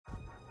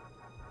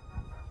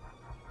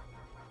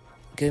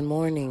Good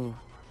morning.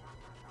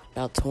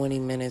 About 20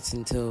 minutes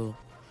until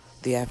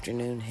the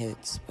afternoon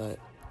hits, but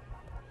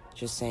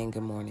just saying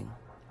good morning.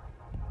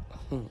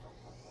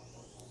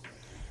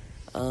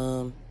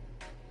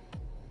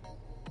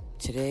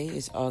 Today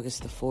is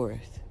August the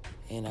 4th,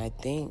 and I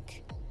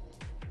think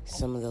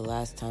some of the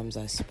last times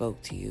I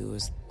spoke to you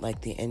was like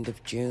the end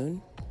of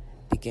June,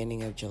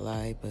 beginning of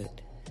July,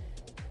 but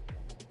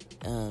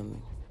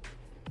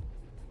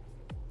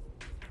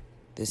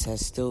this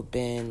has still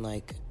been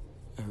like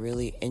a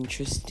really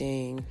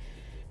interesting,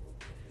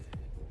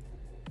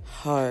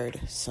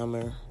 hard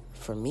summer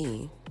for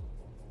me,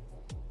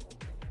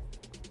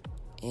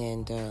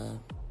 and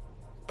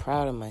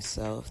proud of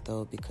myself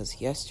though,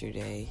 because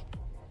yesterday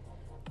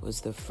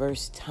was the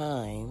first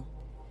time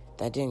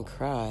that I didn't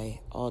cry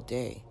all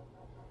day.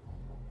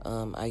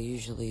 I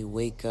usually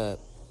wake up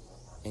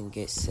and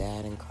get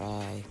sad and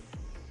cry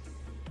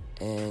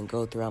and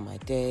go throughout my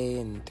day,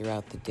 and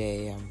throughout the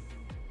day I'm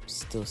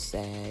still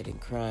sad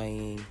and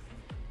crying,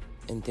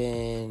 and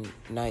then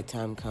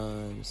nighttime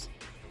comes,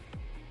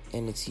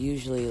 and it's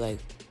usually like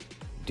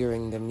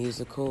during the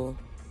musical.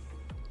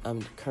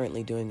 I'm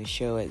currently doing a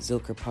show at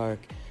Zilker Park,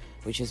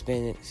 which has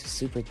been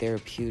super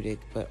therapeutic,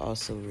 but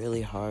also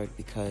really hard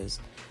because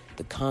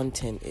the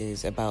content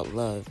is about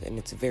love, and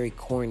it's a very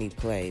corny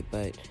play,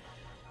 but,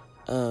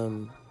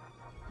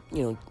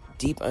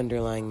 deep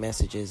underlying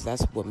messages.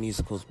 That's what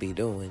musicals be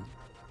doing.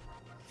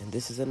 And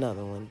this is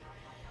another one.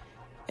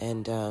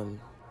 And,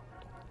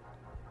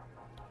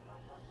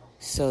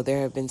 so there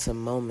have been some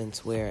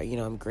moments where,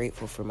 I'm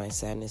grateful for my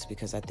sadness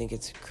because I think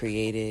it's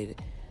created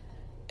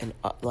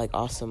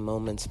awesome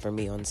moments for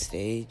me on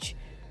stage.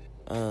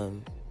 I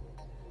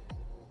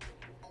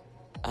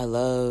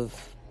love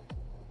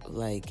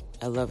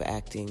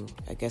acting.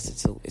 I guess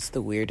it's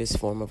the weirdest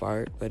form of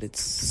art, but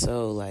it's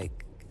so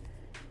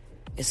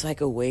it's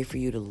like a way for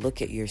you to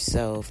look at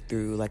yourself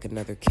through like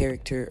another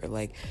character, or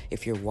like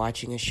if you're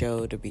watching a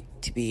show to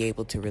be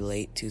able to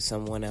relate to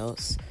someone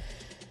else.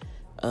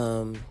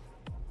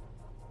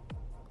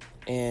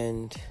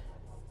 And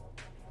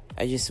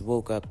I just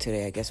woke up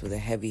today, I guess, with a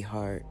heavy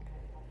heart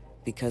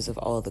because of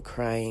all the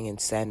crying and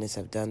sadness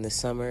I've done this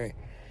summer. A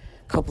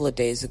couple of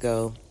days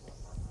ago,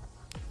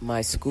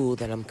 my school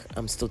that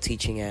I'm still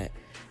teaching at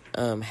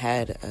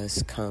had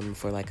us come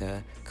for like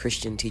a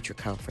Christian teacher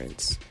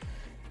conference,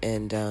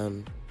 and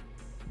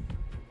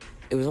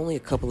it was only a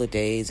couple of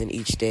days, and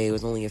each day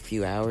was only a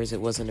few hours. It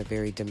wasn't a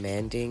very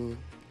demanding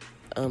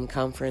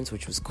conference,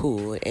 which was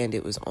cool, and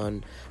it was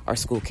on our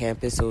school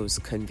campus, so it was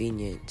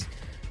convenient.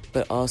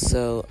 But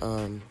also,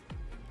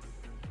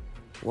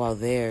 while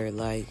there,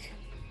 the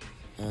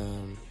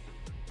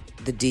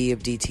D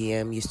of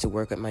DTM used to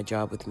work at my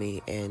job with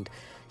me, and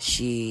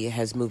she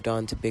has moved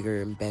on to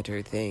bigger and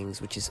better things,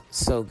 which is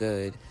so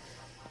good.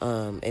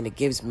 And it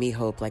gives me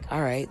hope,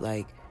 all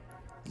right,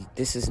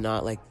 this is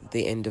not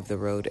the end of the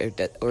road,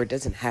 or it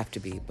doesn't have to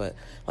be, but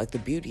the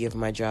beauty of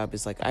my job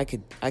is I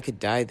could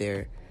die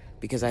there,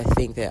 because I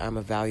think that I'm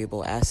a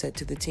valuable asset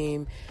to the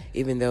team.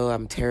 Even though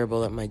I'm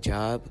terrible at my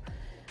job,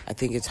 I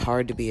think it's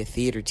hard to be a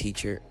theater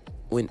teacher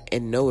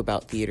and know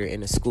about theater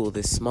in a school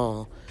this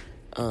small,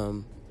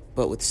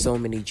 but with so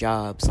many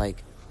jobs,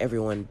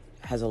 everyone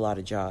has a lot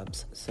of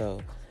jobs.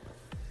 So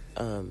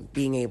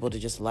being able to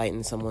just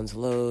lighten someone's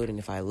load, and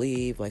if I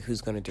leave,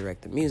 who's going to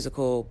direct the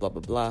musical, blah,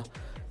 blah, blah,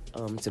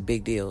 it's a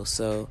big deal.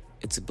 So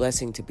it's a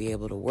blessing to be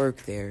able to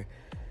work there.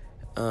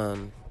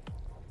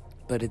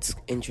 But it's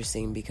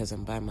interesting because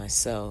I'm by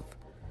myself,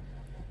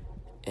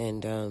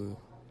 and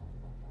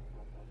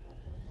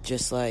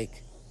just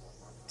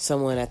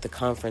someone at the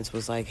conference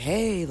was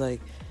hey,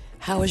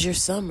 how was your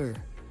summer?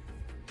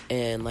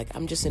 And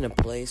I'm just in a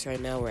place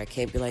right now where I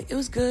can't be it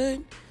was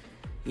good,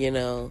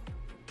 So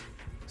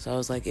I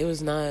was it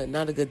was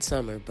not a good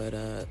summer,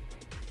 but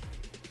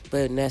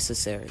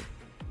necessary.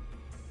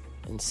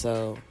 And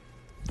so,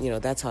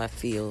 that's how I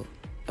feel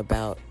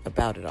about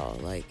it all.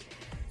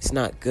 It's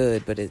not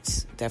good, but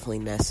it's definitely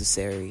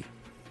necessary.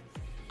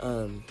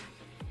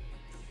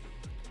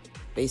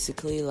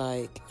 Basically,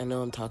 I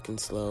know I'm talking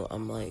slow.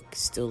 I'm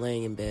still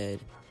laying in bed,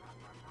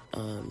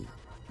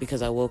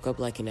 because I woke up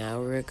an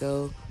hour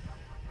ago.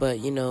 But,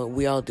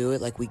 we all do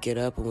it. We get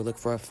up and we look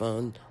for our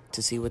phone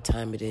to see what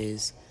time it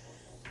is.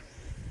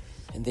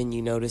 And then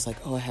you notice,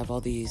 oh, I have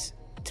all these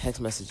text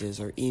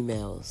messages or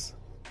emails.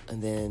 And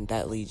then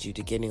that leads you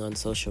to getting on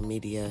social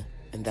media.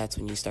 And that's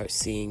when you start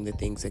seeing the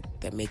things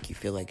that make you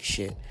feel like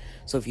shit.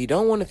 So if you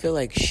don't want to feel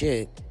like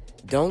shit,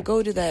 don't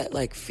go to that,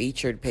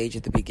 featured page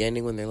at the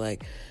beginning when they're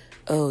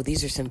oh,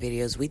 these are some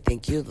videos we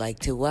think you'd like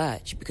to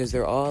watch. Because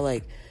they're all,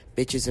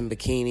 bitches in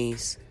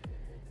bikinis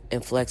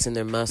and flexing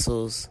their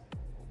muscles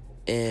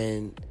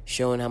and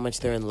showing how much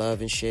they're in love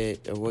and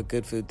shit, or what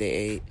good food they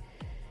ate.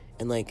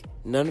 And,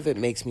 none of it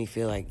makes me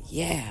feel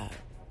yeah,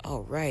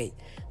 all right.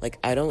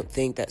 I don't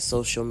think that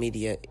social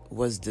media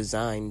was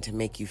designed to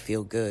make you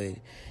feel good.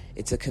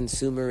 It's a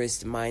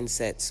consumerist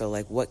mindset. So,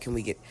 what can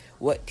we get?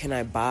 What can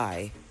I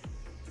buy?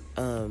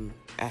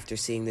 After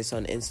seeing this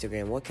on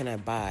Instagram, what can I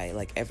buy?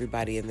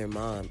 Everybody and their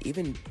mom,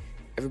 even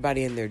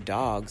everybody and their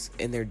dogs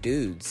and their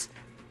dudes,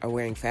 are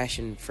wearing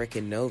Fashion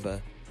freaking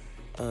Nova.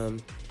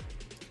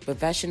 But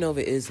Fashion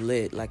Nova is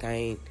lit. Like, I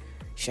ain't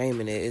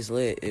shaming it. It's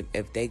lit.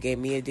 If they gave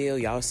me a deal,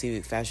 y'all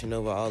see Fashion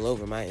Nova all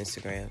over my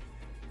Instagram.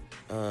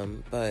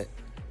 But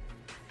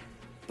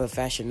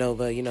Fashion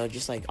Nova,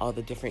 just like all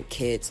the different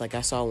kits. Like,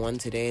 I saw one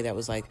today that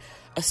was like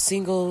a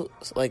single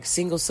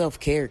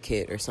self-care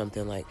kit or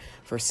something, like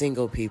for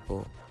single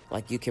people.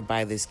 Like, you can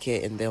buy this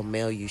kit and they'll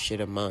mail you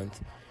shit a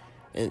month,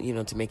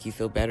 and to make you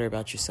feel better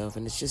about yourself.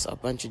 And it's just a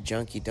bunch of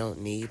junk you don't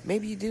need.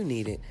 Maybe you do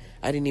need it.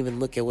 I didn't even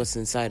look at what's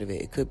inside of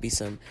it. It could be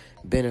some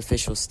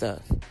beneficial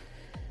stuff.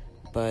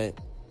 But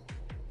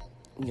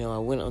I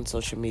went on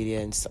social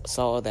media and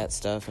saw all that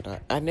stuff, and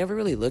I never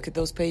really look at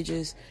those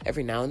pages.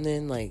 Every now and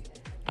then, like,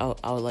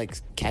 I'll like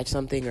catch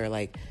something, or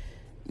like,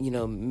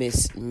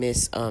 miss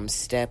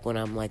step when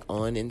I'm like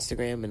on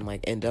Instagram and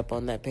like end up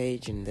on that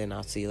page, and then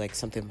I'll see like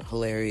something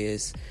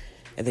hilarious,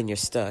 and then you're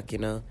stuck,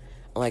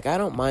 Like, I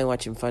don't mind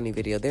watching funny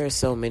video. There are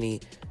so many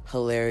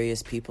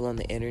hilarious people on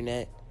the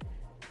internet,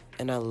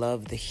 and I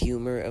love the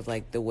humor of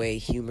like the way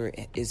humor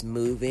is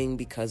moving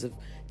because of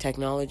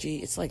technology.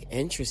 It's like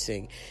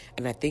interesting,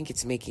 and I think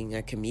it's making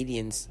a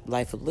comedian's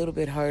life a little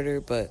bit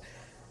harder, but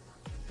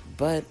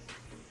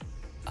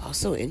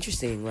also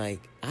interesting. Like,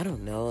 I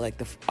don't know, like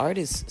the art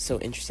is so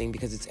interesting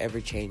because it's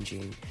ever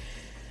changing,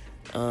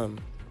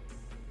 and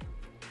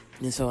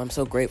so I'm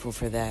so grateful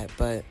for that.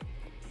 But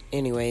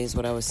anyways,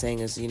 what I was saying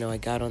is, I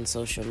got on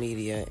social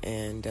media,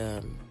 and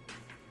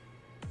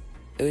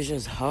it was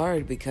just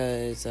hard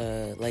because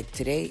like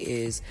today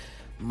is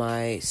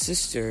my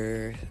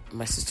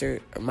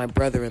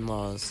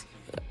brother-in-law's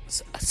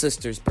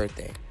sister's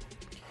birthday,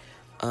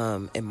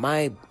 and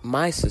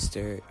my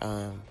sister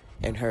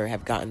and her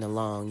have gotten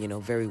along,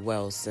 very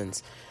well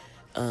since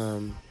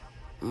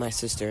my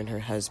sister and her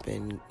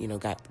husband,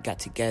 got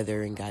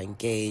together and got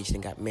engaged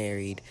and got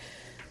married.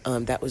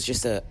 That was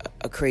just a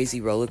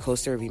crazy roller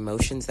coaster of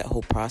emotions, that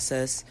whole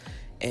process.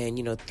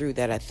 And, through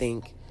that, I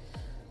think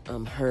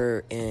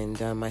her and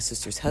my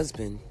sister's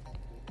husband,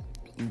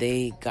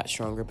 they got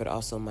stronger, but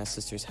also my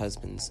sister's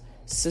husband's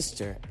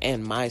sister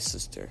and my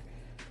sister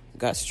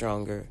got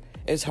stronger.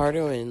 It's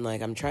harder when,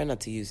 like, I'm trying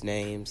not to use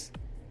names.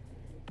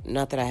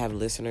 Not that I have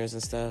listeners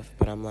and stuff,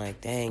 but I'm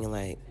like, dang,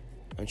 like,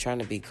 I'm trying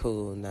to be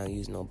cool and not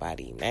use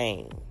nobody's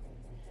name.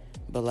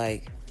 But,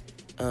 like,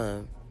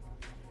 they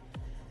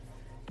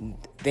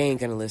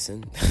ain't gonna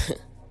listen.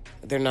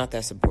 They're not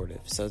that supportive,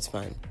 so it's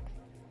fine.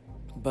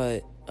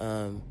 But,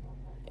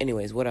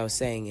 anyways, what I was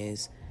saying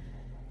is,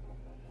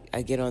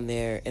 I get on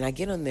there,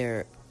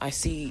 I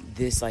see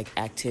this, like,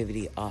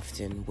 activity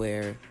often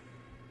where,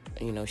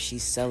 she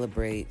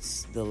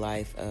celebrates the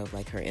life of,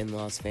 like, her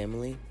in-laws'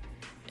 family.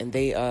 And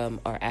they are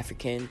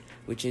African,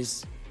 which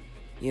is,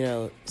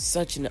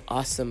 such an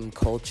awesome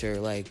culture.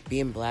 Like,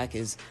 being black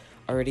is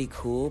already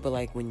cool, but,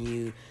 like, when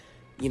you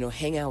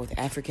hang out with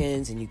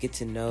Africans and you get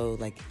to know,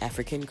 like,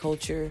 African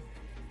culture,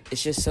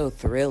 it's just so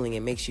thrilling.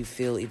 It makes you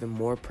feel even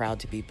more proud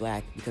to be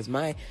black. Because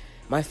my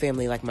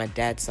family, like my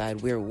dad's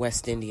side, we're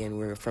West Indian.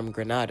 We're from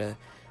Grenada.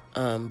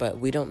 But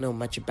we don't know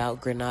much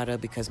about Grenada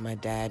because my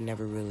dad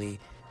never really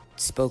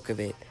spoke of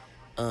it.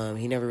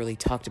 He never really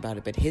talked about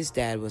it. But his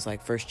dad was,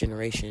 like, first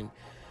generation.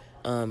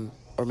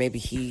 Or maybe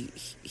he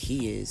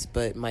is.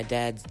 But my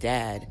dad's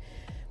dad,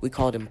 we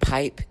called him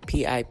Pipe,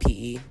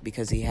 P-I-P-E,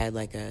 because he had,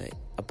 like, a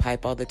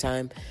pipe all the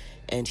time.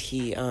 And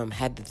he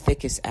had the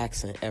thickest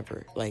accent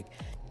ever. Like,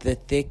 the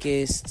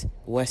thickest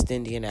West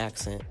Indian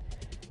accent.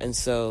 And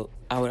so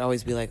I would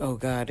always be like, oh,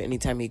 God,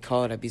 anytime he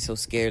called, I'd be so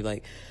scared.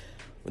 Like,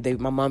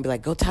 my mom would be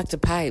like, go talk to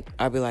Pipe.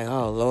 I'd be like,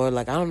 oh, Lord,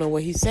 like, I don't know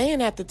what he's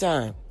saying at the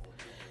time.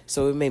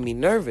 So it made me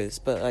nervous.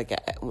 But, like,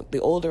 the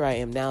older I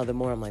am now, the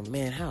more I'm like,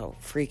 man, how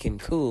freaking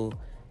cool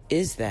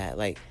is that?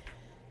 Like,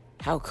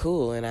 how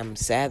cool. And I'm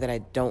sad that I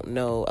don't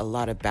know a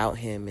lot about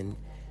him. And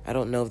I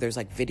don't know if there's,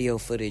 like, video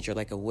footage or,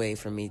 like, a way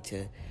for me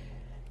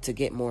to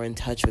get more in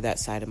touch with that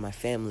side of my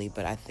family.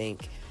 But I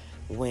think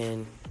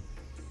when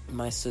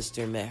my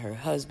sister met her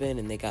husband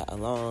and they got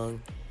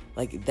along,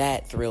 like,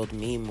 that thrilled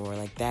me more.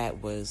 Like,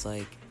 that was,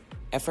 like,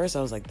 at first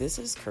I was like, this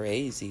is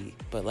crazy.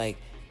 But, like,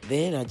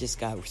 then I just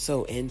got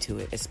so into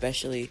it,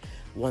 especially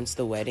once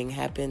the wedding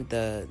happened.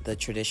 The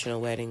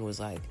traditional wedding was,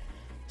 like,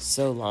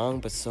 so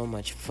long but so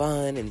much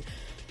fun, and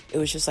it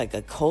was just like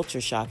a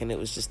culture shock, and it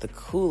was just the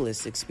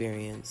coolest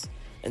experience.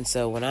 And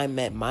so when I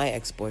met my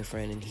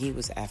ex-boyfriend and he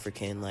was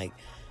African, like,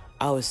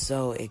 I was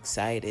so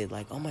excited.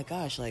 Like, oh my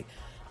gosh, like,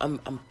 I'm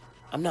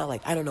not,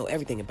 like, I don't know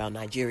everything about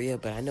Nigeria,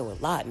 but I know a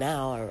lot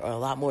now, or a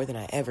lot more than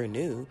I ever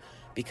knew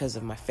because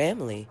of my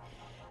family.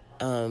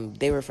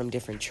 They were from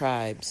different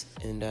tribes,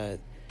 and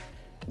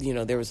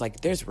there was,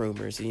 like, there's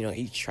rumors,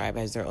 each tribe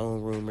has their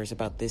own rumors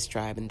about this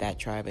tribe and that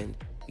tribe, and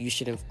you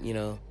shouldn't,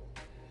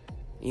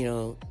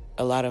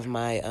 a lot of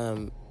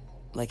my,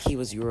 like, he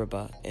was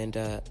Yoruba,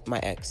 and my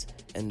ex,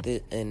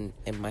 and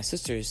my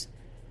sisters,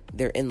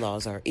 their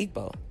in-laws are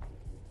Igbo.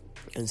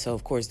 And so,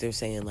 of course, they're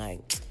saying,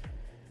 like,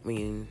 I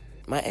mean,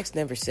 my ex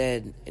never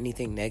said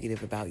anything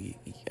negative about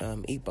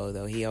Igbo,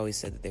 though. He always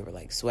said that they were,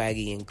 like,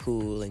 swaggy and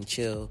cool and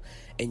chill,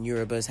 and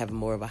Yorubas have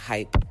more of a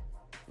hype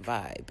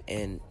vibe.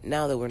 And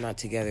now that we're not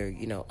together,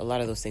 you know, a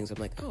lot of those things I'm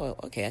like, oh,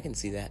 okay, I can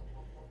see that.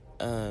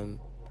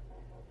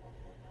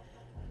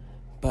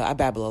 But I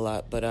babble a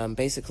lot. But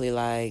basically,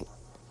 like,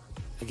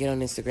 I get on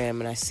Instagram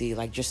and I see,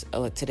 like, just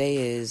today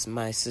is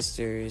my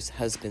sister's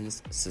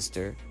husband's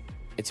sister.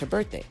 It's her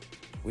birthday,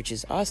 which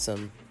is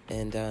awesome.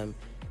 And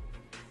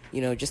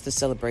you know, just the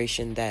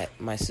celebration that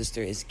my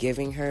sister is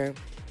giving her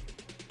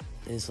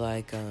is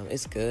like,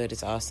 it's good,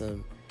 it's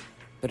awesome.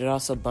 But it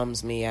also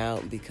bums me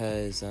out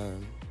because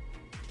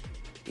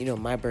you know,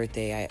 my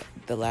birthday,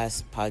 the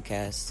last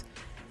podcast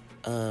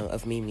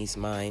of Mimi's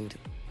Mind,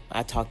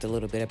 I talked a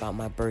little bit about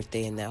my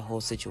birthday and that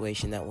whole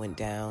situation that went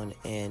down,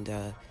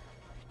 and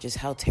just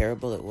how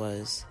terrible it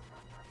was.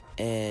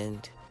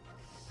 And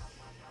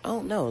I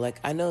don't know,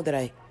 like, I know that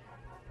I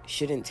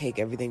shouldn't take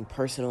everything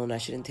personal and I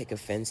shouldn't take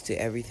offense to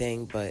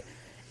everything, but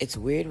it's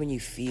weird when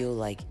you feel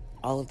like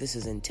all of this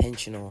is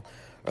intentional.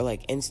 Or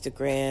like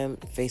Instagram,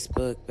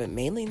 Facebook, but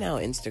mainly now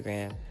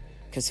Instagram,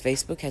 because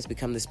Facebook has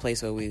become this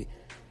place where we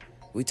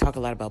talk a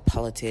lot about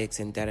politics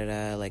and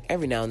da-da-da. Like,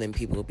 every now and then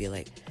people will be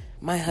like,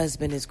 my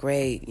husband is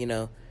great, you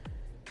know.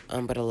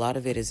 But a lot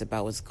of it is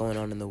about what's going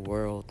on in the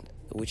world,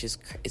 which is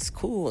it's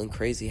cool and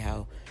crazy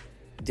how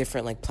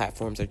different, like,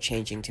 platforms are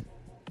changing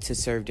to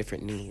serve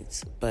different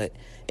needs. But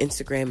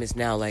Instagram is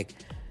now, like,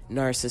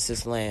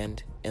 narcissist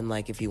land. And,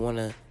 like, if you want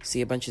to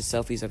see a bunch of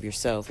selfies of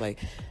yourself, like,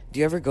 do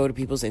you ever go to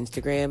people's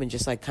Instagram and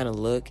just, like, kind of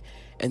look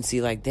and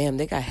see, like, damn,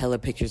 they got hella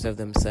pictures of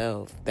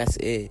themselves. That's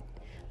it.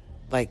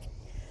 Like,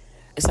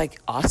 it's, like,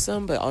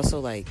 awesome, but also,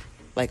 like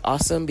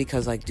awesome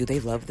because, like, do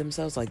they love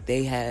themselves? Like,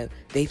 they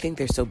think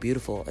they're so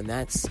beautiful, and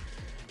that's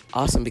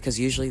awesome because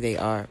usually they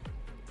are.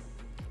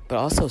 But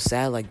also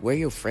sad, like, where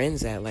your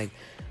friends at? Like,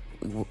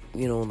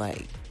 you know,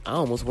 like, I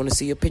almost want to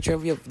see a picture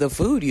of the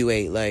food you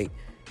ate. Like,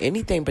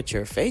 anything but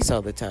your face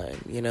all the time,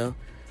 you know?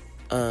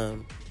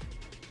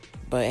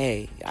 But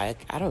hey,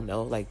 I don't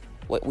know, like,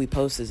 what we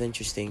post is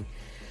interesting.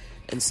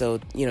 And so,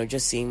 you know,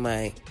 just seeing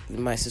my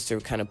sister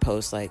kind of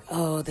post, like,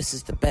 oh, this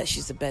is the best,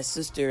 she's the best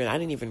sister, and I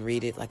didn't even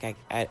read it. Like,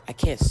 I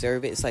can't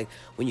serve it. It's like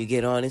when you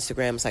get on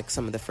Instagram, it's like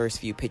some of the first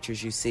few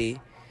pictures you see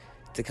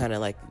to kind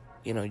of, like,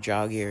 you know,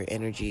 jog your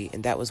energy.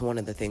 And that was one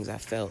of the things I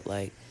felt,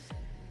 like,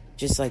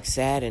 just, like,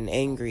 sad and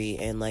angry.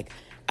 And, like,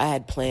 I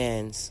had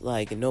plans,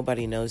 like, and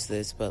nobody knows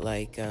this, but,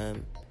 like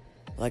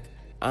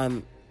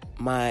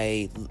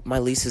my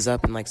lease is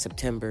up in, like,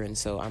 September, and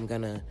so I'm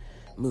gonna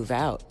move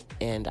out.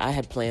 And I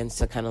had plans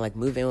to kind of, like,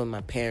 move in with my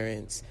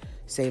parents,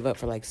 save up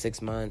for, like,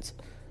 6 months,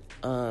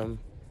 or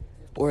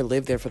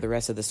live there for the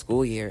rest of the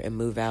school year and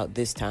move out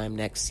this time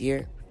next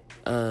year.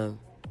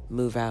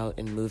 Move out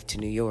and move to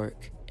New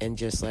York and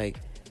just, like,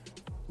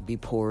 be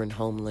poor and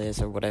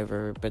homeless or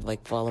whatever, but,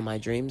 like, follow my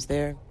dreams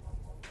there.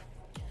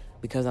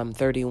 Because I'm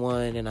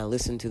 31 and I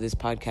listen to this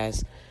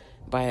podcast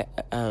by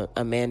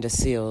Amanda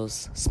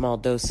Seales, Small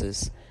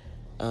Doses.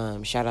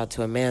 Shout out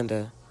to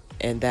Amanda.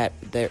 And that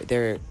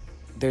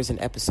there's an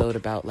episode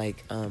about,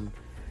 like,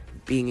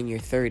 being in your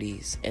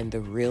 30s, and the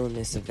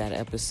realness of that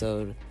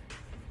episode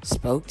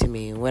spoke to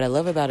me. And what I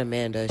love about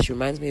Amanda, she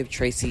reminds me of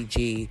Tracy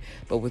G,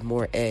 but with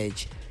more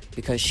edge,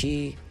 because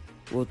she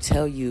will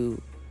tell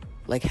you,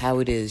 like, how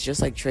it is,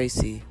 just like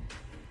Tracy.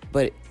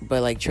 But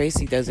like,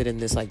 Tracy does it in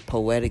this, like,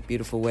 poetic,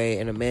 beautiful way,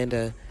 and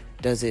Amanda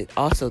does it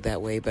also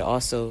that way, but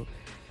also,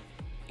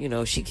 you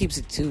know, she keeps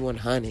it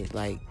 100.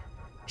 Like,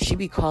 she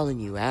be calling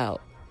you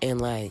out, and,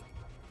 like,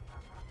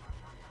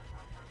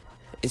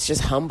 it's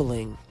just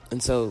humbling.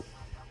 And so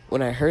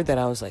when I heard that,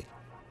 I was like,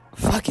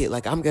 fuck it,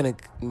 like, I'm gonna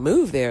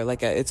move there.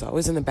 Like, it's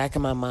always in the back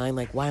of my mind,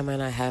 like, why am I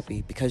not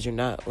happy? Because you're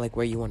not, like,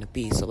 where you want to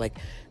be. So, like,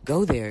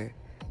 go there.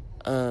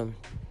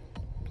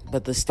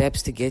 But the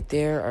steps to get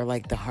there are,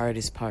 like, the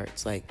hardest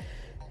parts. Like,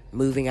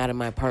 moving out of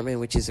my apartment,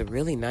 which is a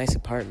really nice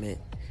apartment.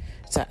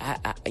 So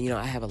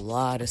I have a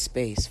lot of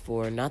space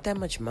for not that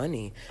much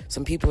money.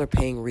 Some people are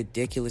paying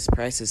ridiculous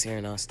prices here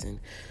in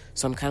Austin.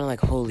 So I'm kind of like,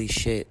 holy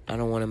shit, I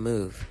don't want to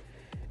move.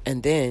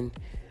 And then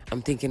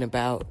I'm thinking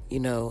about,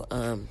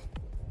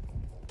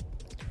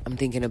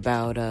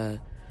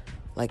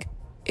 like,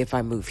 if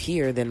I move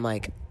here, then,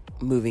 like,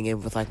 moving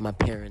in with, like, my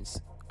parents,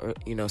 or,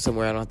 you know,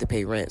 somewhere I don't have to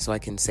pay rent so I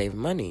can save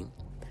money.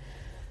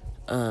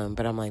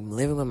 But I'm like,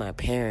 living with my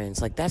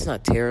parents, like, that's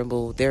not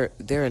terrible. They're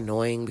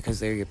annoying because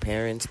they're your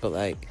parents,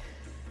 but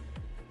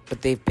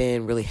they've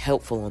been really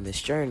helpful on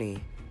this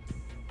journey.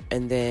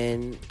 And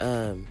then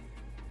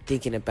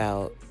thinking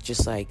about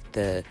just, like,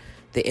 the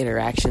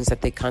interactions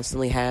that they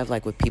constantly have,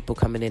 like, with people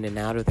coming in and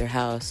out of their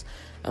house.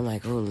 I'm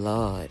like, oh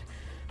Lord.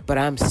 But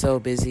I'm so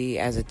busy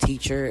as a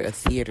teacher, a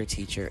theater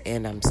teacher,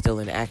 and I'm still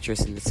an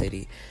actress in the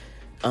city.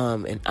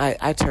 And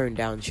I turn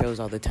down shows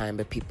all the time,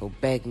 but people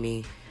beg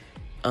me.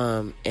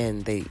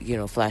 And they, you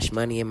know, flash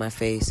money in my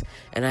face,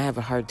 and I have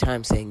a hard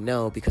time saying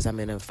no because I'm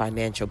in a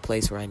financial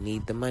place where I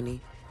need the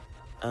money.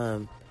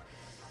 And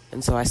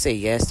so I say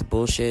yes to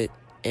bullshit,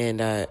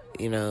 and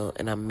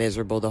and I'm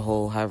miserable the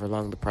whole however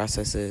long the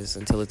process is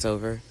until it's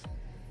over.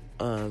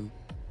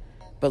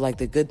 But, like,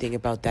 the good thing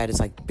about that is,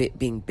 like,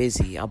 being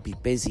busy. I'll be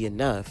busy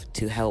enough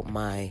to help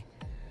my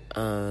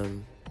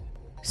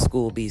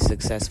school be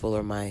successful,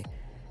 or my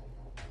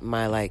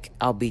like,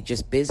 I'll be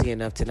just busy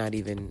enough to not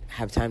even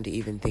have time to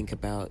even think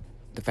about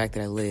the fact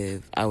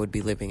that I would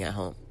be living at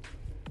home.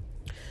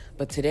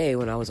 But today,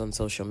 when I was on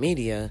social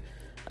media,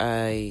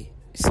 I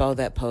saw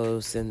that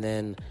post, and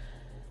then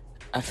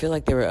I feel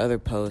like there were other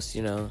posts,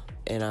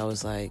 and I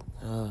was like,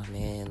 oh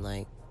man,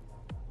 like,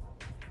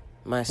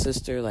 my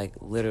sister, like,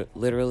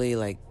 literally,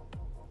 like,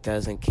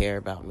 doesn't care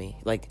about me.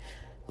 Like,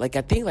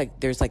 I think, like,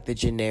 there's, like, the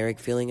generic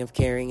feeling of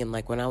caring, and,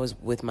 like, when I was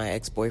with my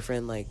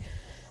ex-boyfriend, like,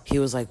 he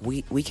was like,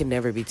 we can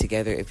never be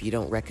together if you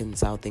don't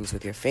reconcile things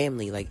with your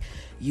family. Like,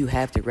 you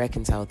have to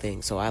reconcile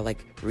things. So I,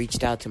 like,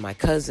 reached out to my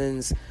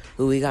cousins,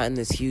 who we got in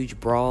this huge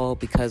brawl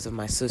because of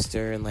my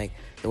sister and, like,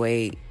 the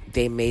way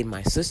they made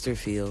my sister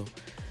feel.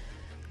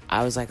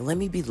 I was like, let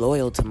me be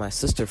loyal to my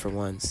sister for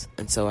once.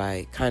 And so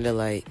I kind of,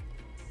 like,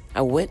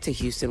 I went to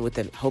Houston with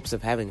the hopes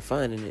of having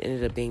fun, and it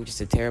ended up being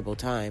just a terrible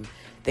time,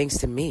 thanks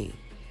to me.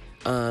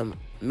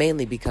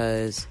 Mainly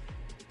because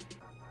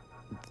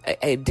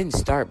it didn't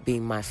start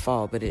being my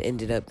fault, but it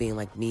ended up being,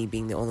 like, me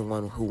being the only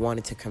one who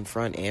wanted to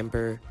confront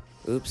Amber,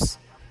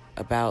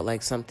 about,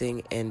 like,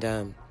 something,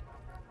 and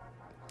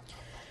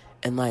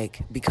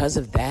like, because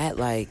of that,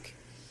 like,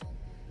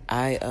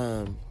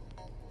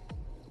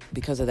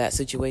 because of that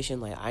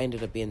situation, like, I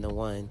ended up being the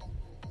one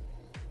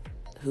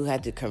who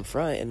had to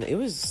confront, and it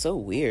was so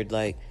weird,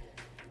 like,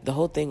 the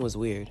whole thing was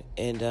weird,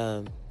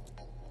 and,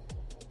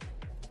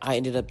 I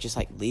ended up just,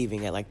 like,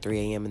 leaving at, like,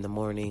 3 a.m. in the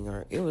morning,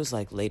 or it was,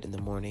 like, late in the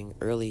morning,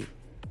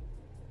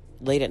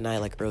 late at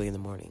night, like, early in the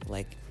morning,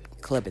 like,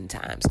 clubbing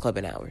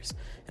hours,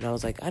 and I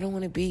was like, I don't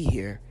want to be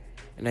here,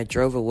 and I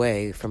drove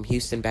away from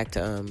Houston back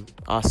to,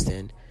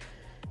 Austin,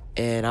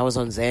 and I was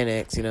on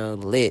Xanax,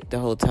 lit the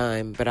whole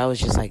time, but I was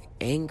just, like,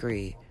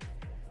 angry,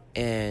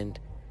 and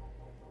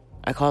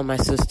I called my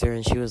sister,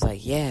 and she was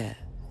like, yeah,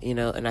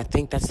 and I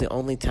think that's the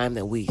only time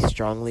that we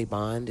strongly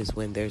bond, is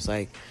when there's,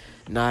 like,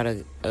 not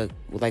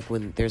like,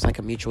 when there's, like,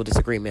 a mutual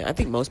disagreement. I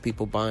think most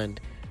people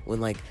bond when,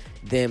 like,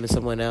 them and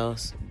someone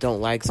else don't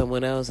like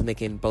someone else, and they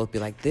can both be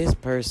like, this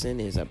person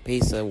is a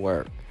piece of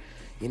work,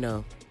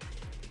 I'm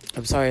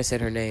sorry I said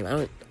her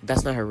name.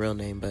 That's not her real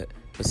name, but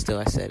still,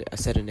 I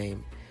said a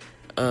name.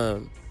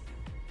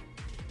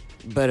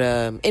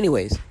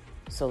 Anyways,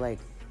 so, like,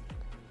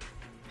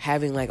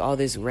 having, like, all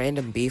this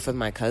random beef with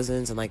my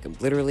cousins, and, like,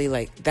 literally,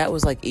 like, that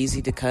was, like, easy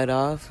to cut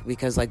off,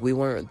 because, like, we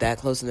weren't that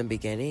close in the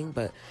beginning,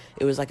 but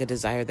it was, like, a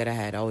desire that I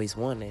had always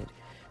wanted.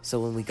 So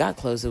when we got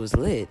close, it was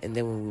lit, and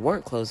then when we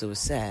weren't close, it was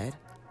sad.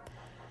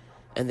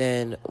 And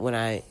then when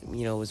I,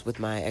 was with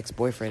my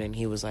ex-boyfriend, and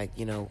he was like,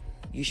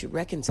 you should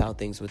reconcile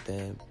things with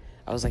them,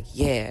 I was like,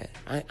 yeah,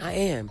 I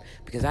am,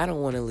 because I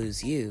don't want to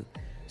lose you,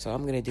 so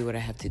I'm going to do what I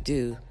have to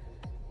do,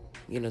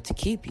 to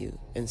keep you.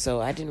 And so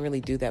I didn't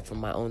really do that for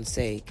my own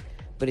sake,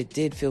 but it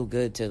did feel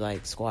good to,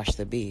 like, squash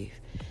the beef.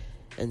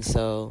 And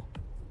so,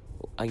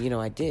 I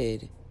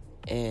did.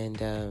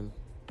 And,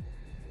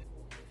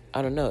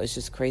 I don't know. It's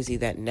just crazy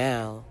that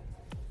now,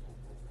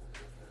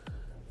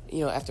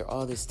 after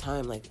all this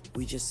time, like,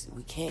 we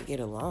can't get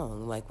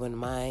along. Like, when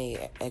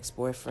my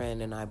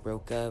ex-boyfriend and I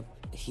broke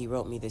up, he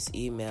wrote me this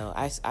email.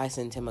 I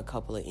sent him a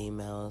couple of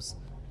emails.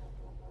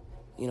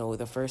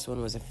 The first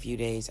one was a few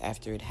days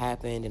after it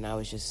happened, and I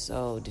was just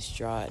so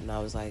distraught. And I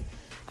was like,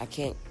 I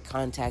can't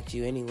contact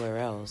you anywhere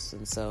else.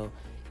 And so,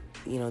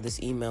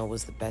 this email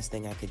was the best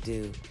thing I could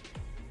do.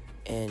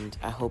 And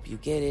I hope you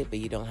get it, but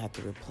you don't have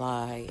to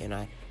reply. And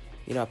I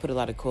put a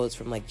lot of quotes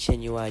from, like,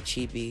 Chinua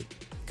Achebe,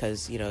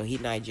 because,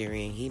 he's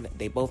Nigerian.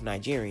 They both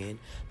Nigerian.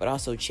 But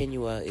also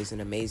Chinua is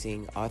an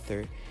amazing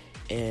author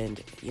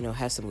and,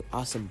 has some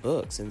awesome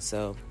books. And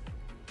so,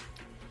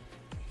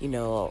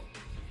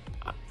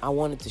 I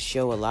wanted to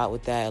show a lot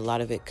with that. A lot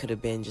of it could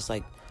have been just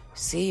like,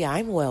 see,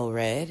 I'm well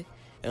read.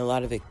 And a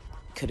lot of it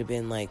could have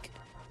been like,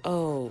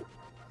 oh,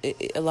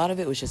 a lot of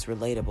it was just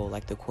relatable.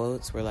 Like, the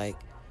quotes were like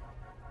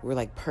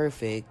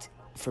perfect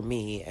for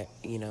me,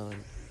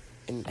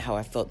 and how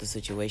I felt the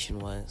situation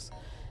was.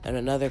 And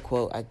another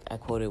quote I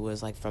quoted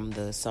was, like, from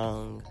the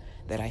song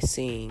that I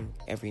sing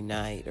every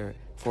night, or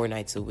 4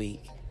 nights a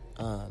week,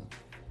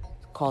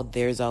 called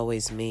There's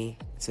Always Me.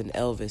 It's an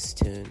Elvis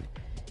tune.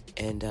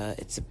 And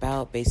it's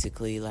about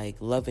basically, like,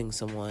 loving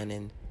someone,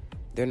 and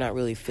they're not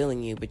really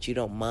feeling you, but you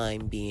don't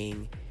mind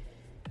being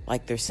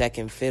like their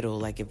second fiddle.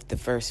 Like, if the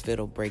first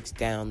fiddle breaks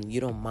down,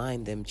 you don't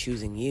mind them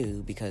choosing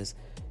you, because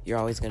you're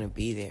always going to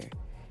be there.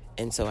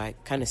 And so I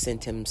kind of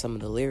sent him some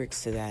of the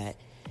lyrics to that,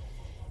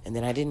 and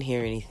then I didn't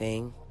hear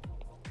anything.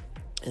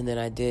 And then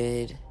I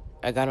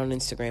got on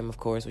Instagram, of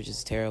course, which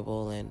is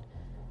terrible, and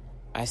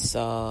I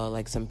saw,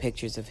 like, some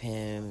pictures of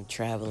him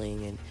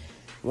traveling, and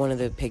one of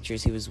the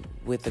pictures, he was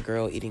with a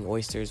girl eating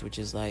oysters, which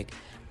is, like,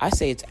 I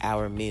say it's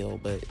our meal,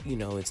 but,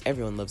 it's,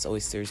 everyone loves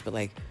oysters, but,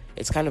 like,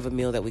 it's kind of a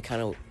meal that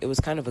it was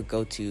kind of a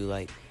go-to,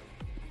 like,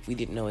 if we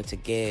didn't know what to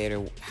get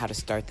or how to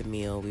start the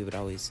meal, we would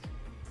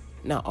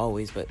not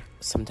always, but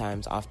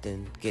sometimes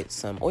often get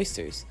some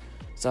oysters.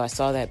 So I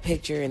saw that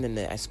picture, and then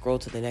I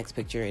scrolled to the next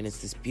picture, and it's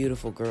this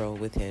beautiful girl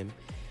with him,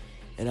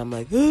 And I'm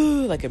like,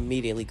 ooh, like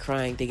immediately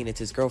crying, thinking it's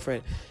his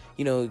girlfriend,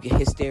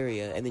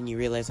 hysteria. And then you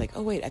realize like,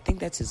 oh wait, I think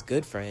that's his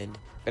good friend.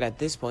 But at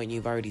this point,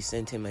 you've already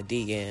sent him a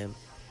DM.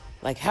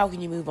 Like, how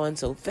can you move on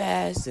so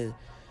fast? And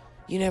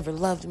you never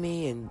loved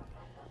me. And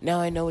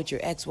now I know what your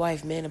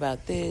ex-wife meant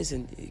about this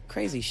and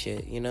crazy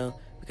shit,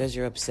 because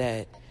you're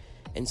upset.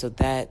 And so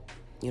that,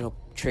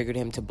 triggered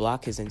him to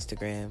block his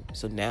Instagram.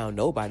 So now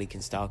nobody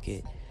can stalk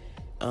it.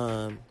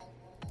 And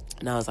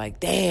I was like,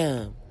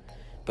 damn.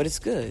 But it's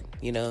good,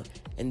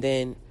 And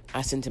then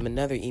I sent him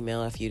another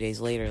email a few days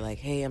later, like,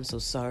 hey, I'm so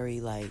sorry.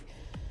 Like,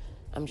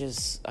 I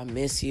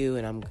miss you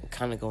and I'm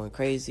kind of going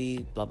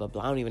crazy, blah, blah,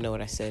 blah. I don't even know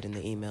what I said in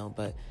the email,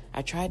 but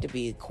I tried to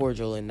be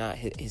cordial and not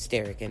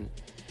hysteric. And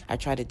I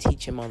tried to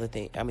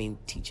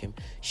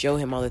show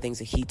him all the things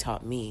that he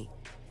taught me,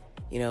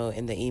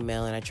 in the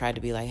email. And I tried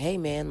to be like, hey,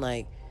 man,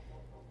 like,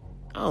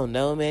 I don't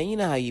know, man. You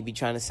know how you be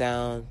trying to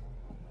sound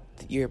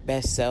your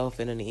best self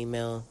in an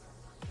email.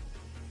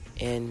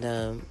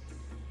 And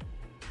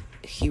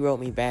he wrote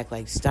me back,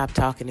 like, stop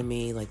talking to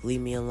me, like, leave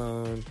me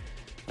alone.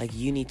 Like,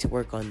 you need to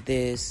work on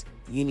this.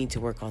 You need to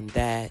work on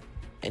that.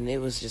 And it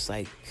was just,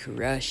 like,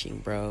 crushing,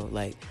 bro.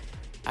 Like,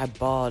 I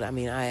bawled.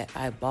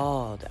 I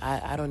bawled.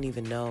 I don't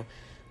even know,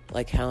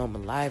 like, how I'm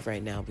alive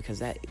right now because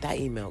that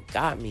email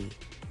got me.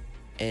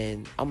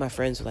 And all my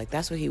friends were like,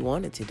 that's what he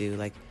wanted to do.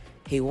 Like,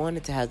 he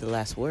wanted to have the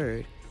last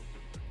word.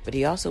 But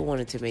he also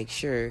wanted to make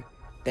sure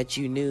that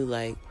you knew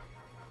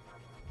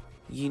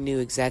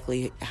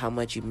exactly how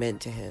much you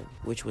meant to him,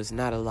 which was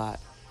not a lot.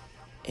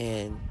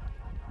 And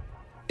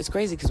it's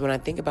crazy because when I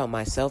think about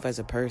myself as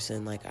a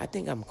person, like, I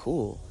think I'm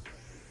cool.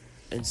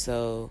 And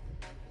so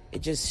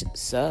it just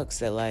sucks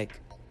that, like,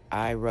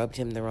 I rubbed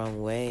him the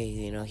wrong way.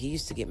 He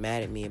used to get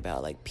mad at me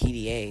about, like,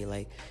 PDA,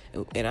 like,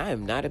 and I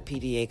am not a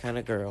PDA kind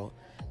of girl.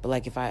 But,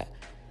 like, if I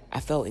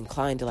felt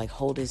inclined to, like,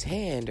 hold his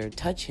hand or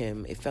touch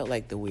him, it felt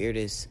like the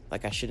weirdest,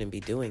 like, I shouldn't be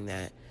doing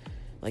that.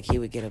 Like, he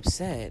would get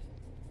upset.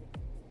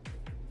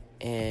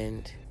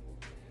 And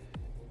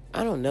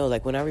I don't know,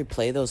 like, when I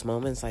replay those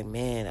moments, like,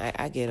 man,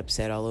 I get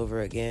upset all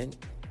over again.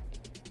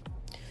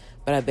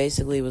 But I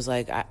basically was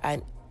like,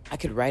 I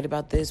could write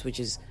about this, which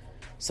is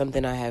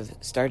something I have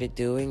started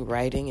doing,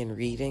 writing and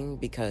reading,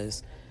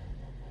 because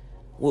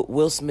what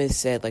Will Smith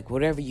said, like,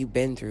 whatever you've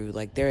been through,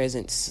 like, there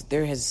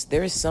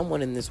is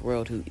someone in this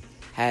world who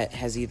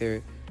has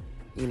either,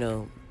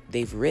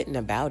 they've written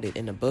about it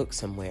in a book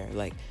somewhere,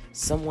 like,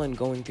 someone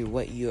going through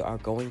what you are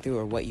going through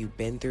or what you've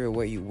been through or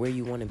where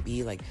you want to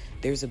be, like,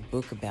 there's a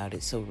book about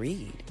it, so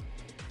read.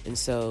 And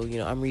so,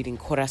 I'm reading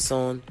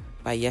Corazon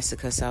by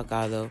Jessica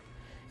Salgado,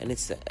 and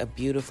it's a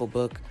beautiful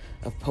book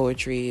of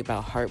poetry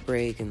about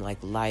heartbreak and, like,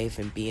 life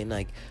and being,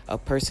 like, a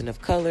person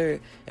of color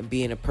and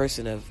being a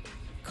person of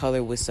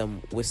color with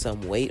some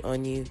weight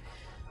on you,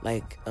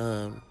 like,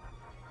 and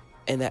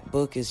that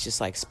book is just,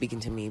 like,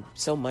 speaking to me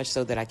so much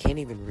so that I can't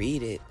even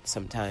read it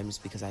sometimes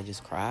because I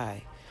just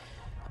cry.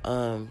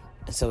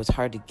 So it's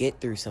hard to get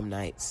through some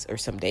nights or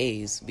some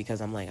days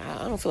because I'm like,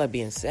 I don't feel like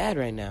being sad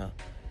right now.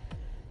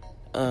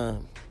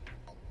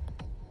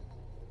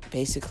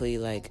 Basically,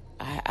 like,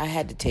 I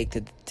had to take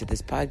to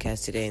this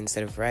podcast today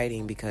instead of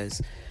writing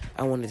because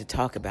I wanted to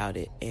talk about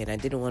it and I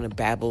didn't want to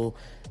babble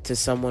to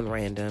someone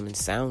random and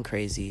sound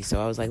crazy. So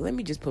I was like, let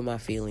me just put my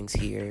feelings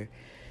here.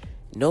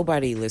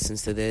 Nobody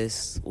listens to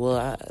this.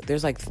 Well,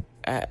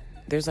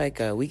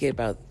 we get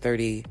about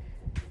 30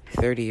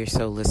 or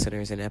so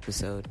listeners an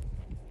episode.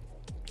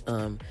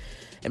 And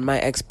my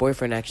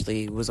ex-boyfriend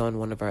actually was on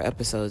one of our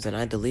episodes and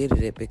I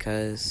deleted it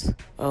because,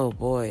 oh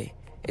boy,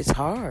 it's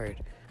hard.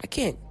 I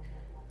can't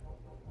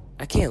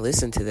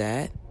listen to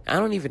that. I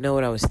don't even know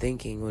what I was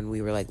thinking when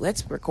we were like,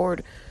 let's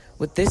record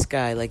with this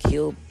guy. Like,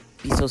 he'll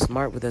be so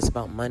smart with us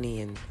about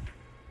money, and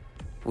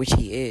which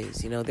he is.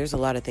 There's a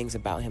lot of things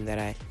about him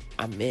that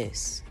I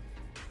miss.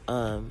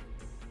 But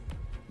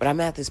I'm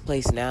at this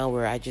place now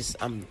where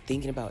I'm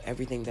thinking about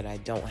everything that I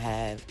don't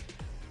have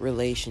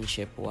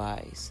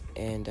relationship-wise.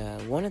 And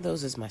one of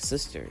those is my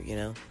sister,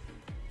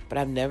 But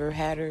I've never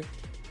had her.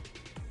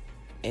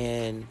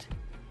 And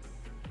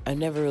I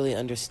never really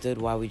understood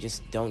why we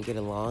just don't get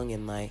along.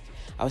 And, like,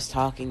 I was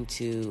talking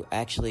to,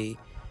 actually,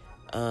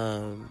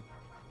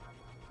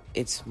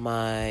 it's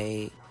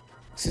my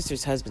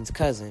sister's husband's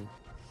cousin,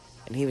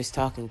 and he was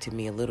talking to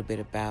me a little bit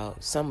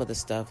about some of the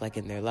stuff, like,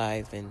 in their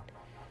life, and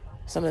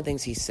some of the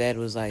things he said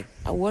was like,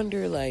 I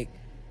wonder, like,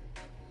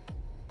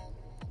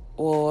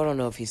 well, I don't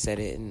know if he said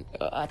it, and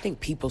I think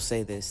people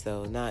say this,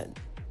 though, not,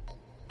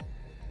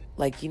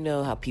 like,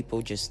 how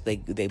people just,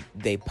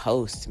 they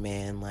post,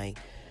 man, like,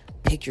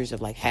 pictures of,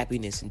 like,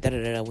 happiness and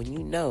da-da-da-da, when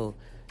you know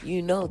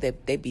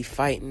that they be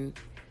fighting,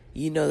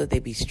 that they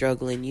be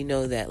struggling,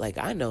 that, like,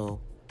 I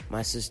know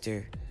my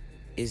sister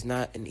is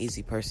not an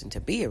easy person to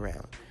be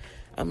around.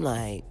 I'm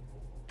like,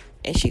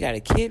 and she got a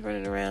kid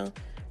running around,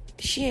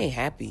 she ain't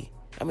happy.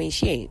 I mean,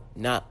 she ain't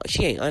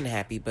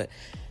unhappy, but,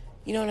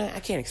 I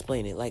can't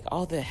explain it. Like,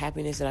 all the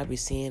happiness that I be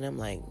seeing, I'm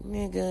like,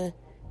 nigga,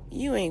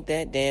 you ain't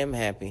that damn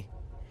happy.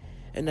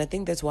 And I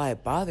think that's why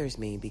it bothers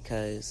me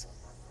because,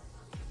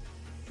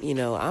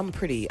 I'm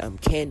pretty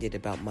candid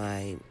about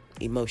my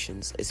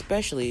emotions,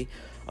 especially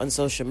on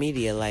social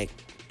media. Like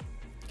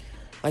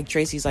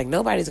Tracy's like,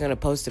 nobody's gonna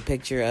post a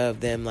picture of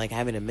them like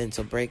having a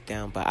mental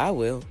breakdown, but I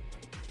will.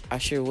 I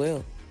sure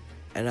will.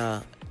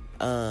 And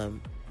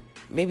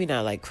maybe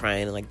not like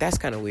crying, like that's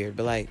kind of weird,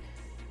 but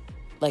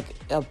like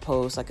a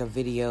post, like a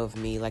video of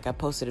me, like I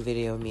posted a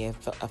video of me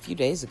a few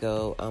days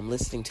ago,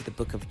 listening to the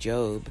book of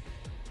Job.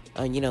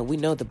 And we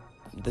know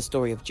the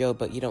story of Job,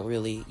 but you don't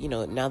really,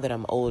 now that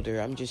I'm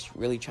older, I'm just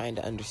really trying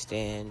to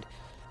understand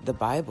the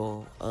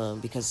Bible,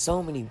 because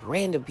so many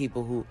random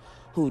people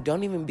who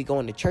don't even be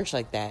going to church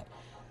like that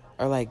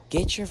are like,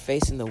 get your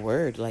face in the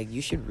word, like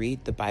you should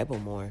read the Bible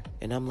more.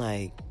 And I'm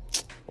like,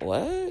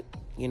 what?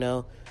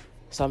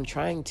 So I'm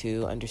trying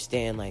to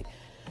understand, like,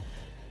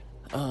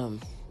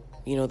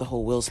 the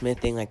whole Will Smith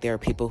thing, like there are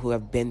people who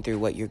have been through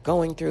what you're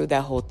going through,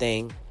 that whole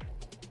thing.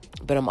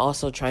 But I'm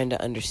also trying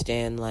to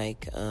understand,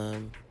 like,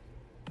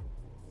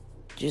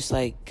 just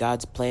like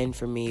God's plan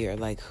for me, or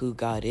like who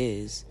God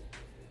is,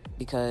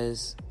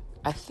 because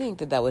I think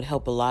that would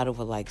help a lot of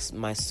like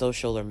my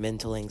social or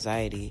mental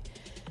anxiety.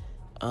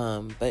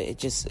 But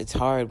it's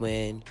hard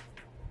when,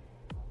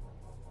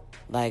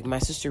 like, my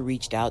sister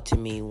reached out to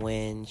me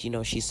when,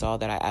 she saw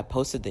that I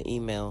posted the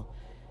email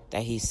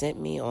that he sent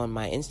me on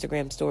my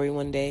Instagram story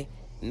one day.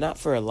 Not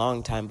for a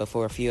long time, but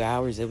for a few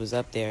hours it was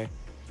up there.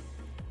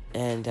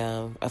 And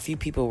a few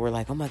people were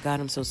like, oh my God,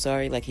 I'm so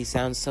sorry. Like, he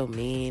sounds so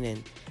mean,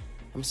 and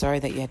I'm sorry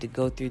that you had to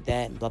go through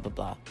that, and blah, blah,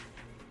 blah.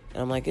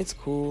 And I'm like, it's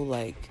cool.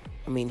 Like,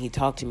 I mean, he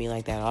talked to me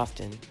like that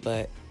often,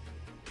 but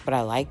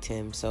I liked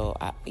him. So,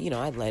 I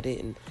let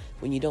it. And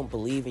when you don't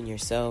believe in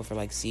yourself, or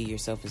like see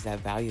yourself as that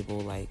valuable,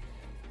 like,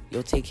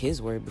 you'll take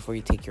his word before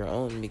you take your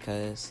own,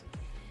 because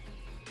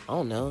I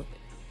don't know.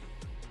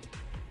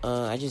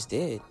 I just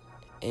did.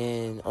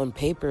 And on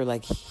paper,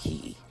 like,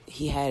 he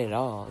had it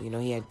all.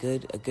 He had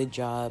a good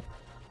job,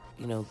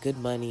 good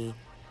money.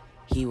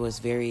 He was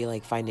very,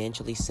 like,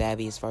 financially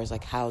savvy as far as,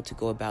 like, how to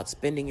go about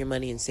spending your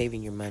money and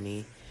saving your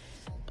money.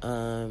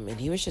 And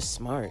he was just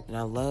smart. And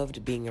I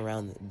loved being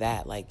around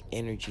that, like,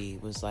 energy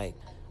was, like,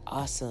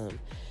 awesome.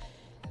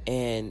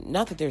 And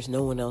not that there's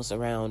no one else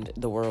around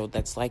the world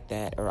that's like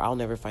that, or I'll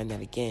never find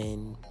that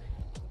again.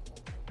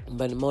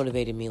 But it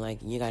motivated me, like,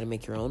 you got to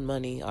make your own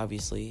money,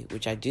 obviously,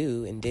 which I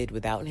do and did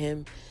without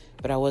him.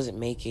 But I wasn't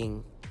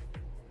making,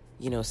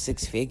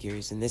 6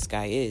 figures, and this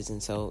guy is.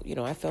 And so,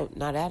 I felt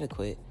not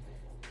adequate.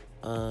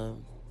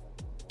 And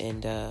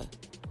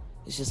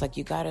it's just like,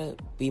 you got to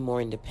be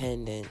more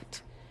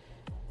independent.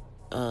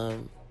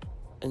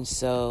 And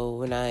so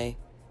when I'm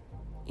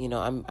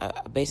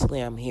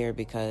here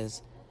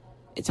because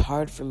it's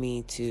hard for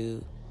me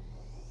to,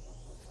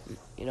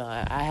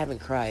 I haven't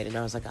cried, and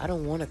I was like, I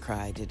don't want to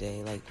cry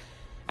today. Like,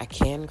 I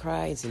can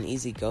cry, it's an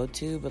easy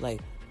go-to, but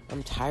like,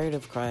 I'm tired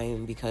of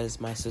crying because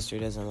my sister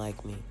doesn't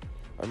like me,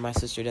 or my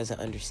sister doesn't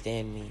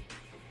understand me.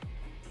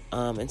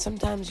 And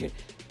sometimes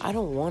I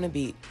don't want to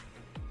be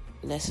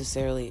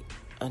necessarily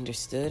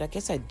understood. I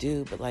guess I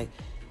do, but like,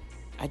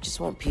 I just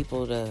want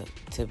people to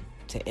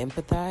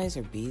empathize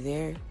or be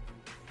there.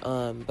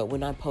 But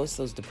when I post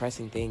those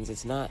depressing things,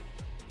 it's not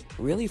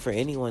really for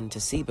anyone to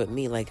see but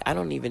me. Like, I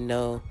don't even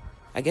know.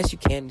 I guess you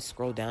can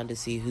scroll down to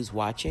see who's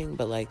watching,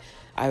 but like,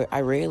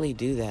 I rarely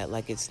do that.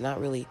 Like, it's not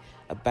really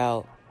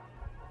about,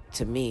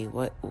 to me,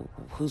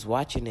 who's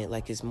watching it.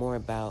 Like, it's more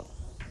about,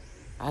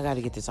 I got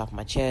to get this off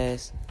my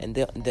chest. And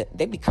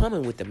they be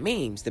coming with the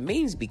memes. The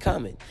memes be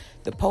coming.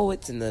 The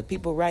poets and the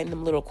people writing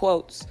them little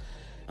quotes.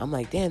 I'm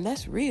like, damn,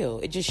 that's real.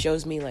 It just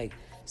shows me like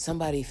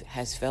somebody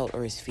has felt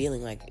or is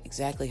feeling like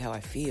exactly how I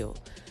feel.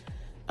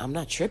 I'm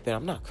not tripping.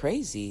 I'm not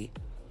crazy.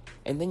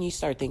 And then you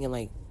start thinking,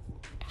 like,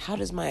 how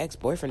does my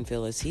ex-boyfriend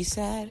feel? Is he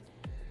sad?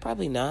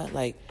 Probably not.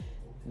 Like,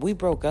 we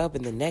broke up,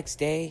 and the next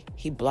day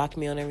he blocked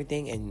me on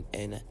everything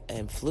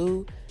and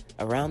flew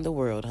around the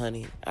world,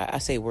 honey. I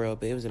say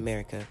world, but it was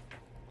America,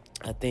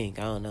 I think.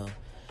 I don't know.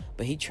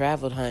 But he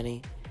traveled,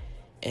 honey.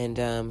 And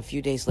a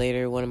few days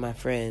later, one of my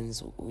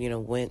friends,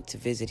 went to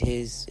visit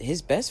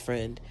his best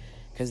friend,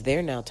 because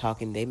they're now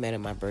talking. They met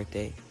at my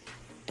birthday.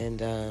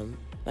 And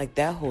like,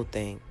 that whole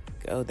thing.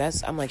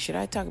 I'm like, should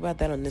I talk about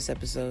that on this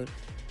episode?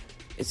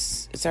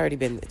 It's already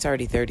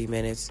 30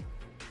 minutes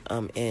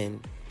in,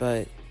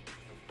 but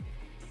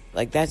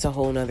like, that's a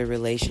whole nother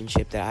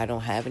relationship that I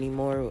don't have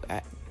anymore.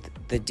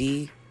 The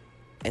D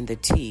and the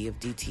T of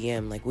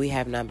DTM, like, we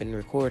have not been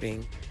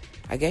recording.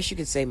 I guess you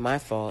could say my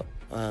fault,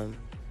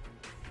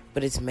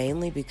 but it's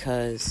mainly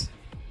because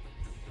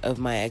of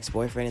my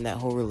ex-boyfriend, and that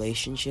whole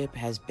relationship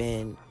has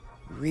been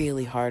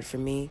really hard for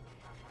me.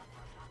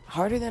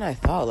 Harder than I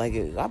thought. Like,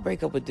 I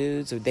break up with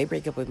dudes, or they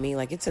break up with me,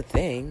 like, it's a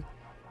thing.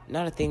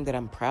 Not a thing that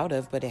I'm proud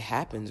of, but it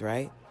happens,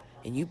 right?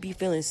 And you be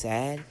feeling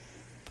sad,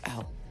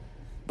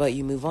 but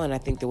you move on. I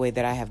think the way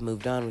that I have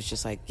moved on was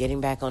just like getting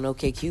back on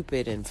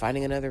OkCupid and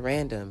finding another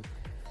random.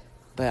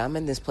 But I'm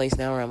in this place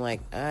now where I'm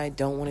like, I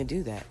don't want to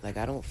do that. Like,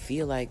 I don't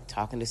feel like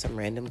talking to some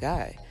random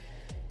guy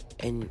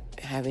and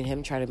having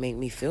him try to make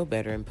me feel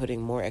better and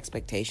putting more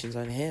expectations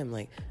on him.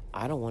 Like,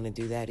 I don't want to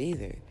do that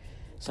either.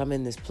 So I'm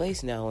in this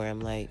place now where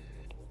I'm like,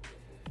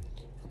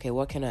 okay,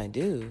 what can I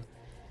do?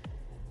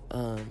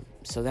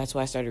 So that's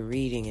why I started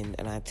reading,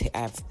 and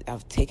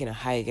I've taken a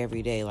hike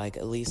every day, like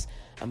at least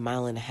a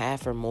mile and a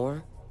half or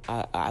more.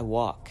 I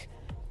walk.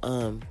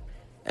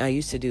 I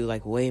used to do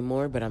like way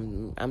more, but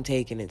I'm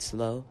taking it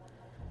slow.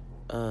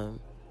 But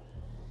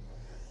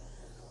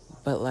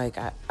like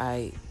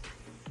I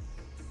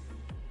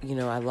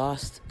I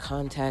lost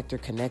contact or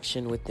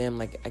connection with them.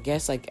 Like I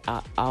guess like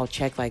I'll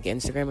check like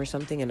Instagram or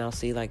something, and I'll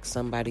see like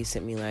somebody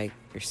sent me like,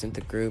 or sent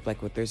the group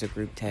like, what, there's a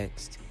group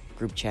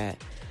chat,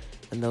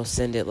 and they'll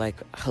send it like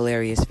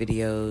hilarious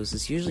videos.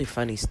 It's usually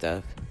funny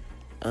stuff.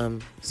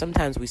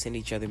 Sometimes we send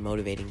each other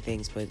motivating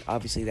things, but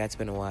obviously that's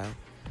been a while.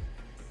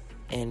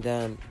 And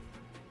I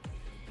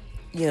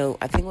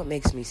think what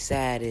makes me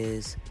sad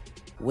is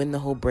when the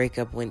whole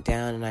breakup went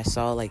down and I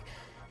saw like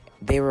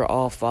they were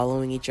all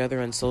following each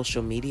other on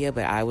social media,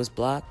 but I was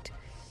blocked.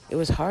 It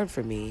was hard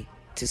for me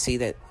to see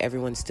that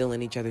everyone's still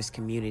in each other's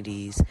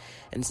communities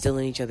and still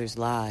in each other's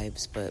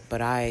lives,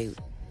 but I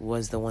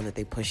was the one that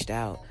they pushed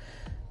out.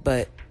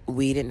 But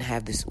we didn't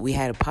have this. We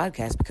had a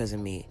podcast because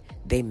of me.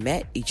 They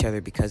met each other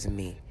because of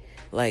me.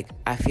 Like,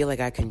 I feel like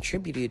I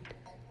contributed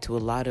to a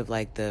lot of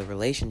like the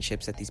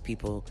relationships that these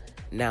people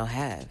now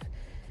have.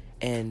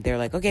 And they're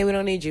like, okay, we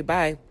don't need you,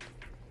 bye.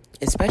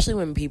 Especially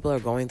when people are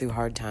going through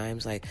hard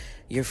times, like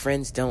your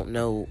friends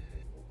don't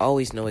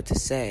always know what to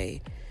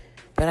say.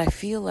 But I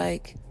feel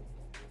like,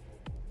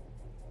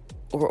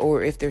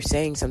 or if they're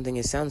saying something,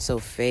 it sounds so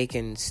fake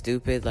and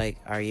stupid, like,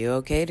 are you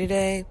okay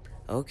today?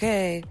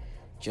 Okay,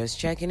 just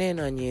checking in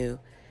on you.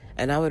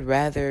 And I would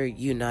rather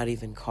you not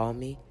even call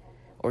me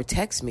or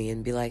text me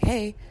and be like,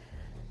 hey,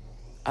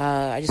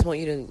 I just want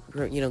you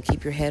to,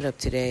 keep your head up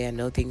today. I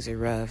know things are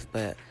rough,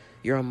 but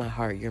you're on my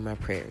heart. You're my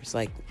prayers.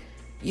 Like,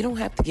 you don't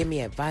have to give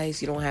me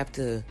advice. You don't have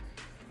to,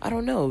 I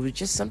don't know,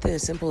 just something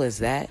as simple as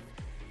that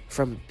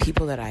from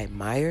people that I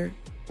admire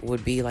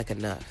would be like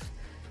enough.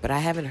 But I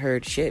haven't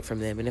heard shit from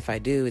them. And if I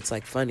do, it's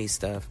like funny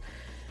stuff.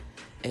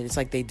 And it's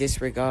like they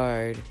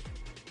disregard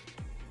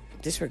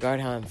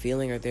how I'm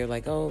feeling, or they're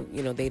like, oh,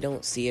 they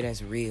don't see it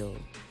as real.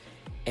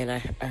 And I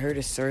heard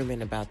a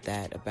sermon about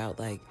that, about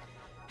like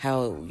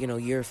how,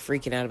 you're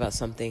freaking out about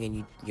something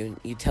and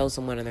you tell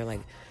someone and they're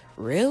like,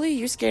 really?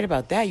 You're scared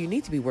about that? You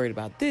need to be worried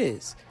about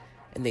this.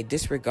 And they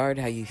disregard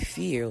how you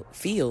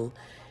feel,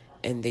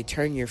 and they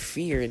turn your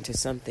fear into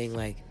something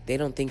like they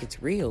don't think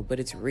it's real, but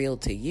it's real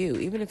to you.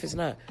 Even if it's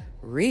not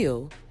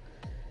real,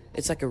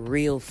 it's like a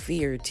real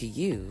fear to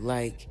you.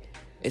 Like,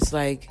 it's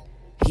like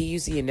he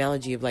used the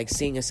analogy of like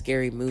seeing a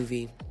scary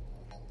movie.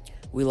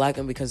 We like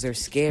them because they're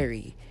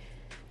scary,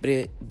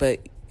 but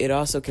it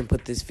also can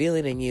put this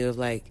feeling in you of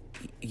like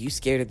you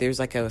scared that there's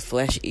like a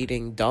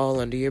flesh-eating doll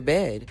under your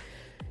bed.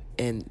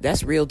 And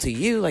that's real to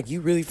you, like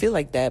you really feel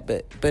like that,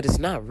 but it's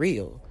not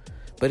real,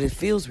 but it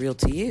feels real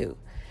to you.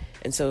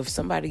 And so if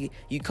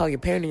you call your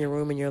parent in your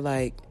room and you're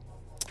like,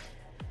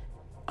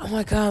 oh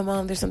my God,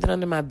 Mom, there's something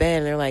under my bed.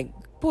 And they're like,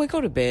 boy,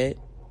 go to bed.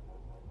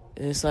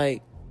 And it's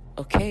like,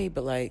 okay,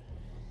 but like,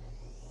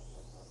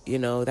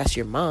 that's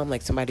your mom,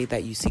 like somebody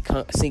that you seek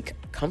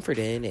comfort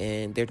in,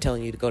 and they're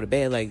telling you to go to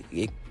bed. Like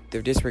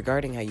they're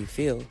disregarding how you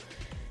feel.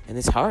 And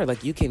it's hard.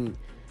 Like you can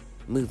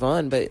move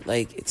on, but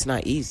like it's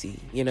not easy,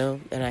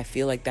 and I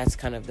feel like that's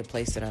kind of the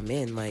place that I'm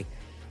in. Like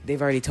they've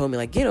already told me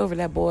like, get over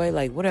that, boy,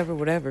 like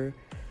whatever.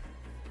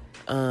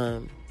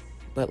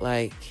 But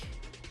like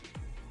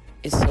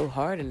it's so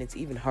hard, and it's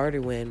even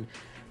harder when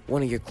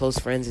one of your close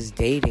friends is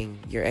dating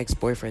your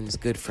ex-boyfriend's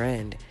good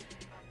friend.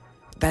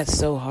 That's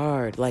so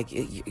hard. Like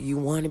you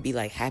want to be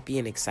like happy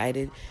and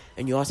excited,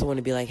 and you also want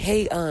to be like,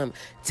 hey,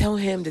 tell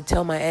him to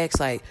tell my ex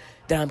like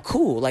that I'm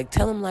cool. Like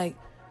tell him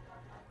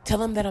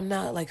that I'm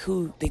not like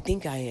who they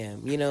think I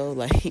am,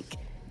 like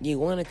you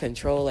want to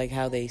control like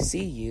how they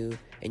see you,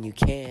 and you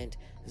can't.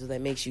 So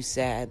that makes you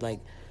sad. Like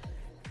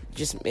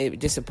it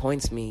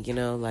disappoints me,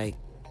 like,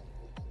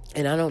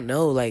 and I don't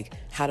know like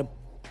how to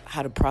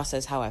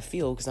process how I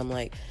feel, because I'm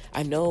like,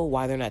 I know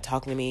why they're not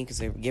talking to me, because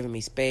they're giving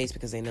me space,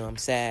 because they know I'm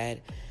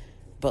sad.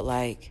 But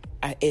like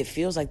it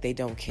feels like they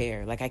don't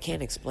care. Like I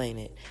can't explain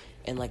it.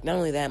 And like not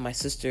only that, my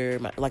sister,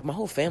 my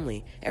whole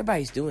family,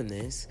 everybody's doing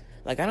this.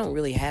 Like, I don't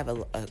really have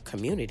a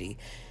community.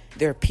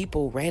 There are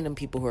random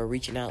people who are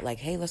reaching out like,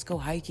 hey, let's go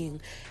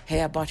hiking.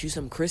 Hey, I bought you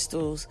some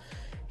crystals.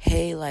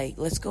 Hey, like,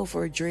 let's go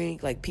for a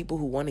drink. Like, people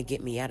who want to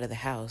get me out of the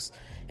house.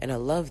 And I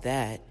love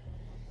that.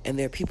 And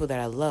there are people that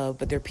I love,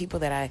 but there are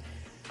people that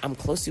I'm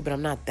close to, but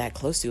I'm not that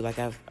close to. Like,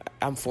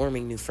 I'm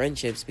forming new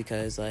friendships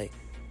because, like,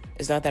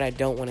 it's not that I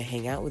don't want to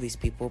hang out with these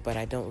people, but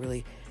I don't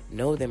really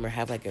know them or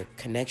have, like, a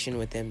connection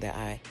with them that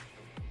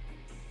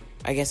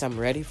I guess I'm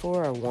ready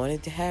for or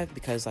wanted to have,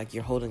 because like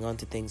you're holding on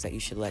to things that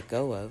you should let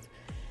go of.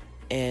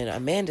 And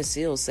Amanda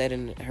Seales said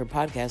in her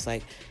podcast,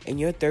 like in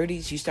your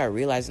 30s, you start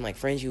realizing like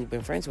friends you've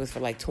been friends with for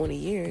like 20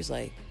 years,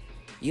 like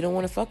you don't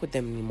want to fuck with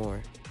them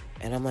anymore.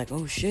 And I'm like,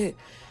 oh shit.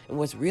 And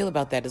what's real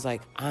about that is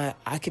like,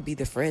 I could be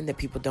the friend that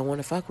people don't want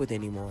to fuck with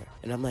anymore.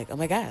 And I'm like, oh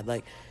my God,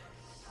 like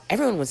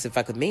everyone wants to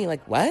fuck with me.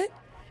 Like what?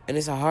 And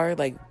it's a hard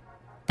like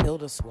pill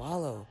to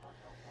swallow.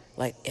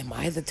 Like, am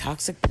I the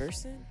toxic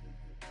person?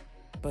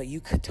 but you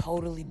could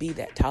totally be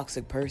that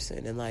toxic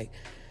person. And like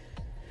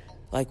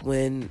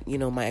when,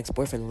 my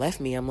ex-boyfriend left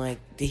me, I'm like,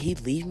 did he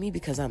leave me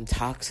because I'm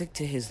toxic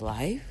to his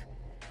life?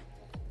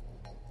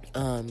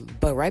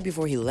 But right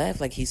before he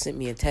left, like, he sent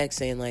me a text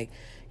saying, like,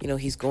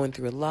 he's going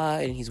through a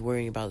lot and he's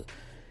worrying about,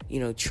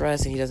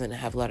 trust, and he doesn't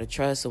have a lot of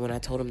trust. So when I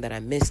told him that I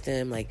missed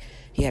him, like,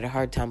 he had a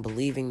hard time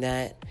believing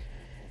that.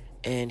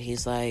 And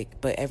he's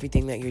like, but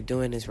everything that you're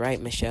doing is right,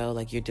 Michelle.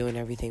 Like, you're doing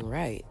everything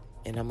right.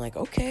 And I'm like,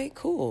 okay,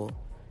 cool.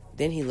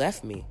 Then he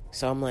left me.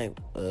 So I'm like,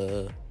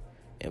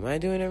 am I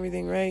doing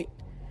everything right?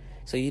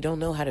 So you don't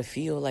know how to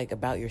feel, like,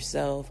 about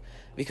yourself.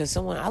 Because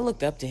I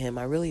looked up to him.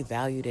 I really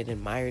valued and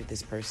admired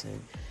this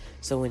person.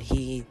 So when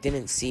he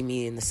didn't see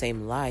me in the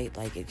same light,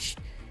 like, it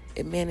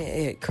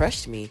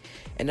crushed me.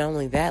 And not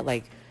only that,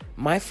 like,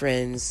 my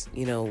friends,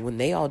 when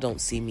they all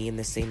don't see me in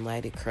the same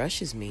light, it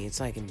crushes me. It's,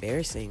 like,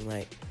 embarrassing.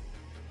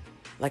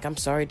 Like, I'm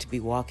sorry to be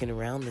walking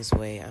around this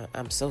way.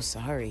 I'm so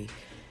sorry.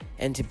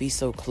 And to be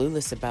so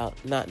clueless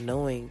about not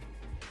knowing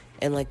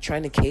and, like,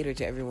 trying to cater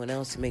to everyone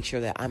else to make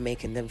sure that I'm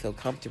making them feel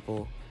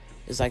comfortable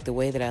is, like, the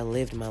way that I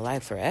lived my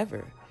life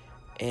forever.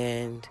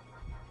 And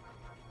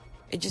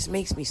it just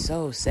makes me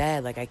so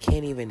sad. Like, I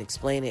can't even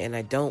explain it, and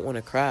I don't want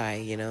to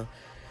cry,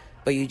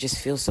 But you just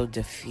feel so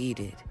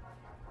defeated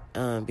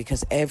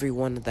because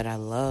everyone that I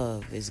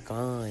love is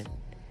gone.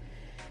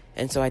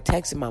 And so I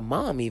texted my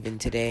mom even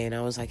today, and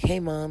I was like, hey,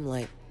 Mom,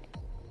 like,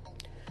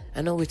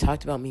 I know we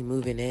talked about me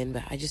moving in,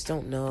 but I just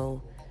don't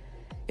know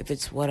if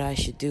it's what I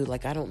should do.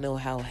 Like, I don't know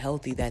how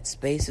healthy that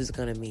space is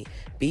going to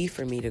be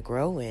for me to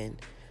grow in.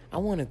 I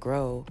want to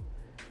grow,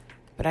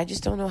 but I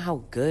just don't know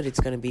how good it's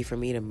going to be for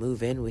me to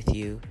move in with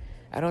you.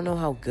 I don't know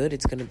how good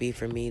it's going to be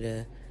for me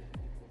to,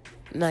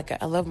 like,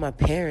 I love my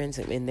parents,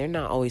 and they're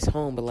not always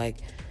home, but, like,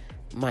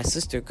 my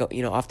sister,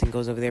 often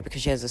goes over there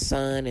because she has a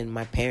son, and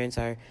my parents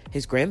are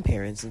his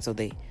grandparents, and so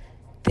they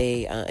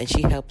and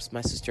she helps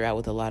my sister out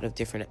with a lot of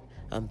different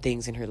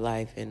things in her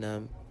life,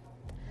 and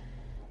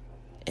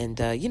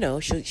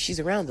she's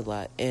around a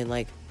lot, and,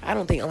 like, I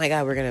don't think, oh my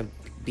God, we're gonna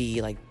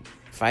be, like,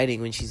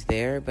 fighting when she's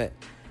there, but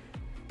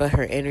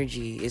her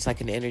energy is,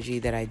 like, an energy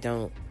that I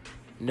don't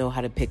know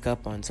how to pick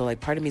up on. So, like,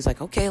 part of me is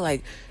like, okay,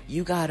 like,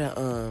 you gotta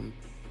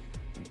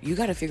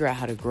figure out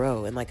how to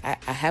grow. And, like, I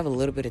have a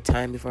little bit of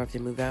time before I have to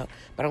move out,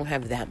 but I don't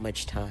have that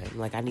much time.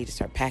 Like, I need to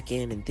start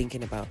packing and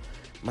thinking about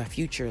my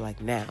future, like,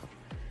 now.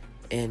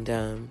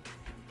 And,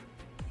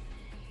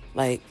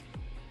 like,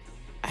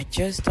 I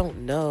just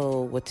don't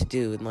know what to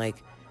do. And, like,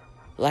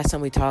 last time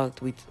we talked,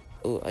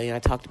 I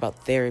talked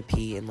about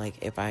therapy and,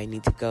 like, if I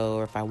need to go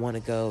or if I want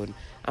to go. And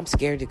I'm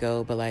scared to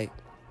go, but, like,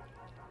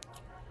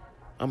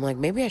 I'm like,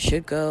 maybe I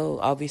should go,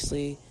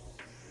 obviously.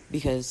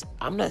 Because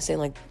I'm not saying,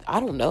 like, I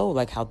don't know,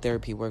 like, how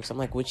therapy works. I'm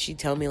like, would she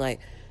tell me, like,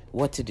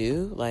 what to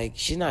do? Like,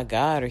 she's not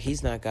God or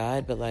he's not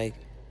God, but, like,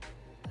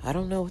 I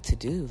don't know what to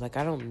do. Like,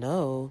 I don't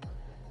know.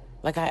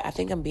 Like, I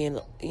think I'm being,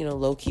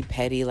 low-key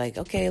petty. Like,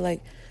 okay,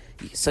 like,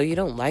 so you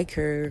don't like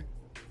her.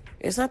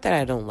 It's not that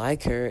I don't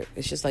like her.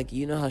 It's just, like,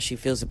 you know how she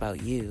feels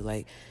about you.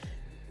 Like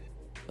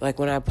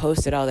when I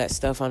posted all that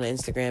stuff on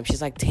Instagram,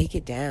 she's like, take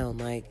it down.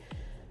 Like,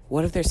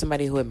 what if there's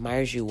somebody who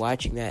admires you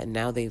watching that and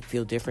now they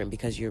feel different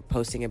because you're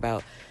posting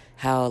about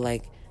how,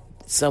 like,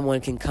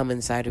 someone can come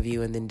inside of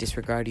you and then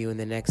disregard you in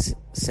the next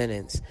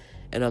sentence.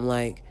 And I'm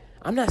like,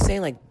 I'm not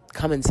saying, like,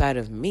 come inside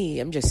of me.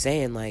 I'm just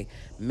saying, like,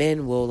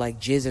 men will,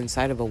 like, jizz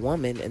inside of a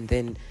woman and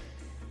then,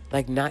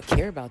 like, not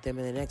care about them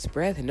in the next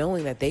breath,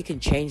 knowing that they can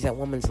change that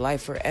woman's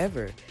life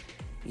forever,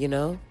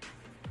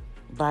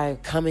 by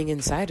coming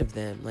inside of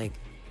them. Like,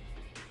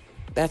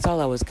 that's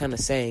all I was kind of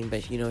saying.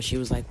 But, she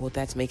was like, well,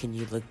 that's making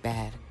you look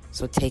bad,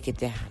 so take it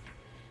down.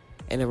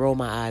 And I roll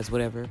my eyes,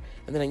 whatever.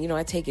 And then,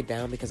 I take it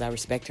down because I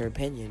respect her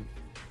opinion.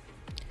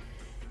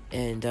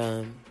 And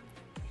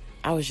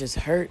I was just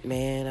hurt,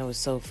 man. I was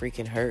so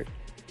freaking hurt.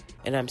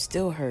 And I'm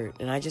still hurt.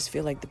 And I just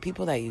feel like the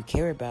people that you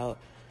care about,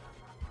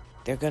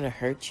 they're going to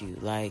hurt you,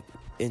 like,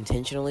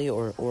 intentionally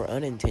or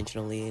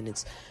unintentionally. And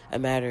it's a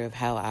matter of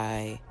how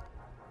I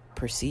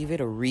perceive it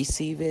or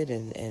receive it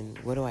and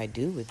what do I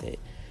do with it.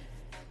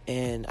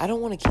 And I don't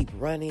want to keep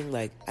running.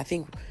 Like, I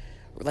think,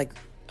 like,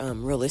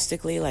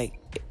 realistically, like,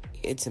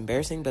 it's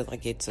embarrassing, but,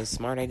 like, it's a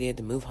smart idea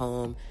to move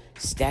home,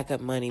 stack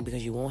up money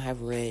because you won't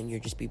have rent. You'll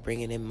just be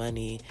bringing in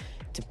money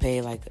to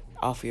pay, like,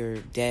 off your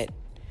debt,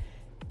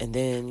 and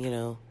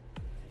then,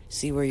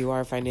 see where you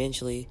are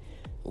financially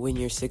when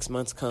your 6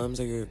 months comes,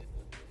 or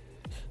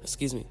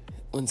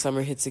when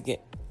summer hits again,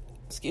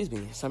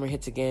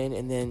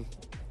 and then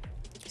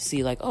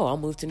see, like, oh, I'll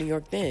move to New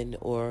York then,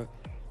 or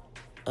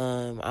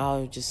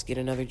I'll just get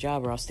another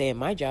job, or I'll stay at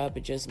my job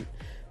but just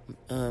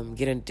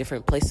get a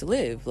different place to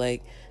live.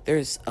 Like,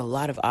 there's a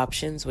lot of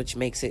options, which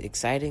makes it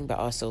exciting but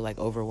also, like,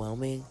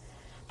 overwhelming,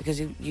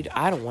 because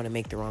I don't want to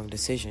make the wrong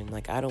decision.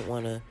 Like, I don't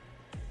want to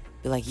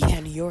be like,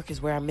 yeah, New York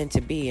is where I'm meant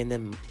to be, and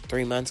then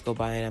 3 months go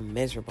by and I'm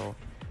miserable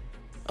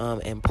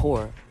and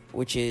poor,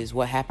 which is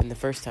what happened the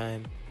first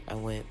time I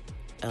went.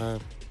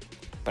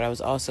 But I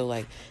was also,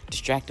 like,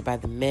 distracted by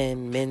the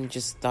men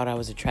just thought I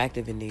was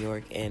attractive in New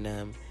York,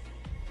 and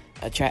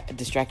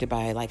distracted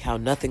by like how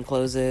nothing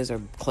closes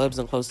or clubs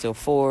don't close till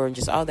 4 and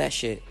just all that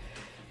shit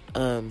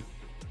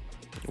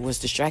was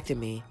distracting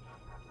me.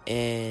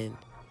 And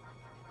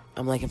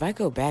I'm like, if I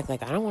go back,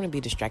 like, I don't want to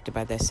be distracted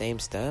by that same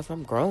stuff.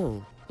 I'm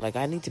grown. Like,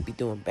 I need to be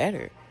doing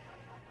better.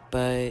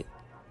 But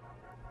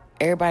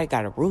everybody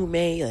got a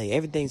roommate. Like,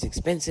 everything's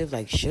expensive.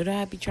 Like, should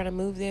I be trying to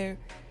move there?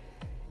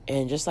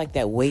 And just, like,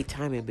 that wait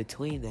time in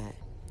between that.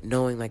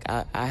 Knowing, like,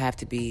 I have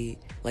to be...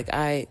 Like,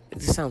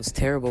 this sounds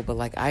terrible, but,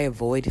 like, I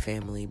avoid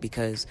family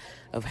because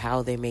of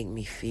how they make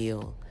me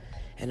feel.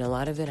 And a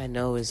lot of it I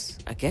know is,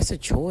 I guess, a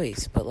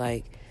choice. But,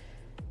 like,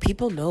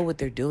 people know what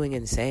they're doing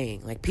and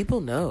saying. Like,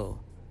 people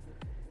know.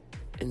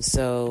 And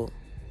so,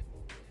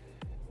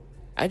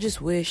 I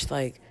just wish,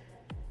 like,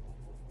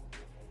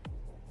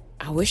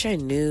 I wish I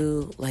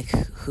knew, like,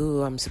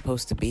 who I'm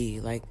supposed to be.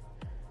 Like,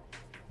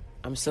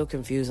 I'm so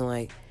confused, and,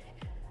 like,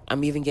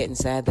 I'm even getting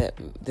sad that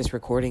this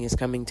recording is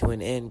coming to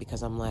an end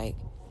because I'm, like,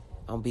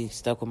 I'll be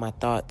stuck with my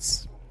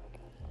thoughts.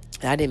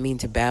 I didn't mean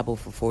to babble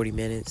for 40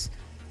 minutes,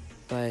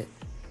 but,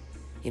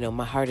 you know,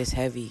 my heart is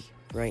heavy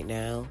right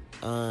now.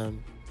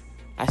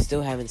 I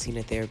still haven't seen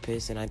a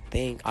therapist, and I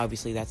think,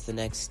 obviously, that's the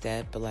next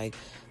step, but, like,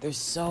 there's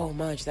so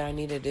much that I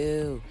need to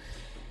do,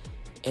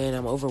 and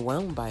I'm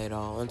overwhelmed by it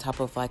all. On top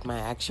of, like, my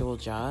actual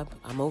job,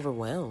 I'm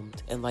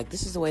overwhelmed, and, like,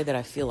 this is the way that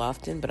I feel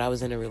often, but I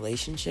was in a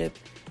relationship,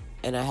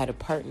 and I had a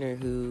partner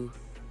who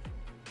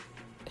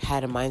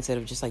had a mindset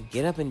of just, like,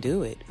 get up and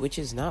do it, which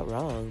is not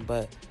wrong,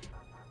 but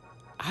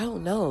I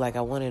don't know, like,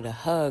 I wanted a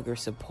hug or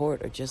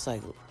support or just,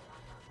 like,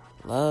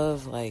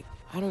 love, like,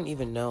 I don't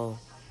even know,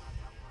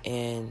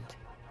 and...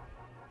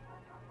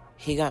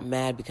 he got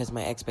mad because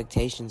my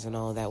expectations and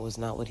all of that was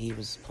not what he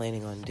was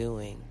planning on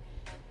doing.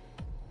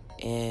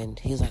 And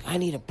he was like, I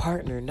need a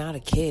partner, not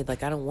a kid.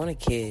 Like, I don't want a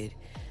kid.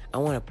 I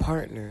want a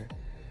partner.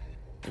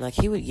 And, like,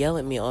 he would yell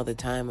at me all the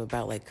time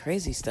about, like,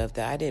 crazy stuff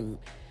that I didn't...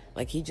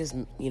 Like, he just,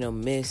 you know,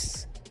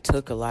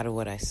 mistook a lot of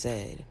what I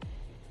said.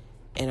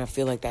 And I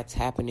feel like that's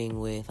happening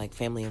with, like,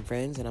 family and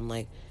friends. And I'm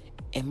like,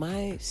 am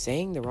I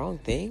saying the wrong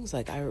things?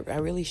 Like, I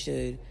really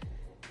should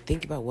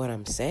think about what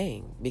I'm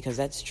saying. Because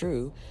that's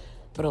true.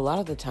 But a lot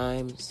of the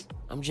times,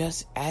 I'm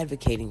just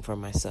advocating for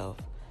myself.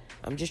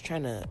 I'm just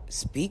trying to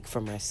speak for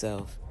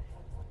myself.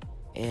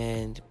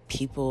 And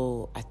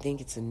people, I think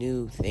it's a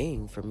new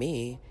thing for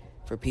me,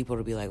 for people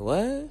to be like,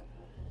 what?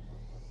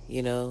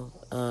 You know,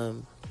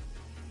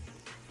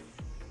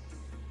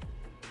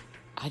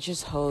 I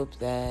just hope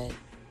that,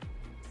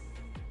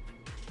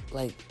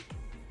 like,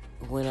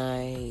 when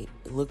I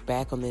look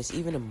back on this,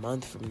 even a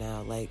month from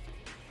now, like,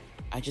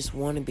 I just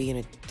want to be in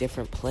a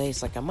different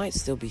place. Like, I might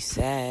still be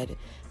sad.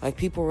 Like,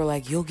 people were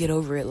like, you'll get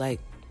over it. Like,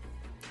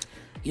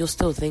 you'll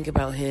still think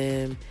about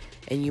him,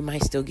 and you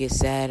might still get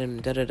sad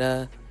and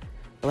da-da-da.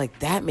 But, like,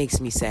 that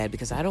makes me sad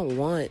because I don't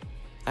want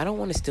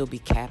to still be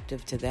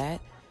captive to that.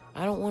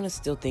 I don't want to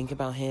still think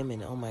about him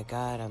and, oh, my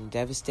God, I'm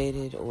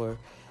devastated. Or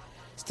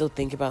still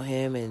think about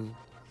him and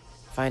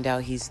find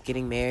out he's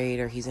getting married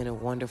or he's in a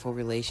wonderful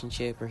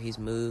relationship or he's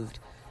moved,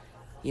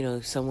 you know,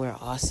 somewhere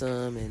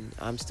awesome, and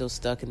I'm still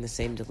stuck in the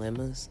same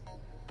dilemmas.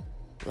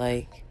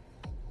 Like,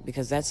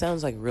 because that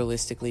sounds like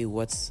realistically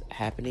what's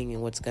happening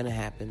and what's gonna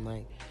happen.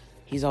 Like,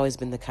 he's always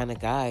been the kind of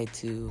guy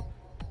to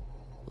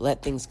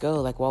let things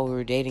go. Like, while we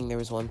were dating, there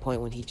was one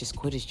point when he just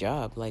quit his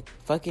job. Like,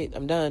 fuck it,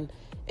 I'm done.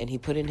 And he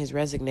put in his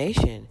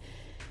resignation.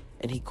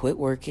 And he quit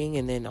working,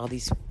 and then all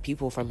these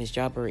people from his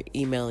job are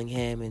emailing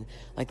him and,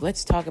 like,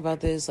 let's talk about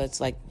this.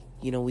 Let's, like,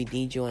 you know, we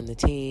need you on the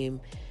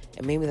team.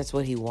 And maybe that's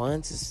what he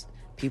wants, is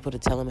people to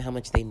tell him how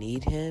much they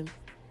need him.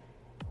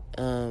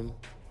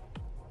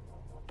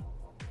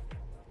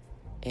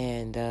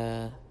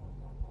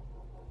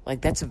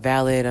 Like, that's a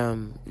valid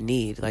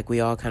need. Like, we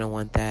all kind of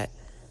want that.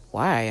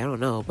 Why? I don't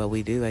know, but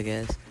we do, I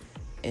guess.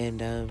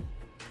 And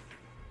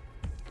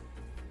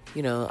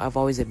you know, I've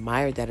always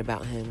admired that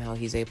about him, how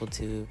he's able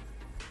to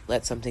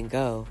let something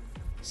go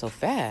so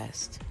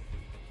fast.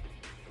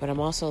 But I'm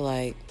also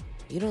like,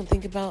 do you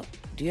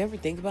ever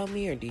think about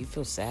me, or do you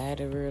feel sad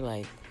ever?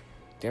 Like,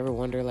 do you ever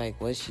wonder, like,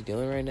 what's she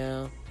doing right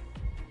now?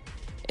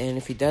 And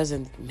if he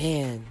doesn't,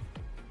 man,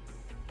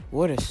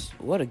 what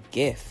a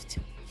gift,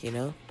 you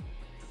know,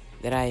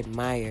 that I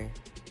admire.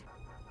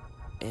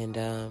 And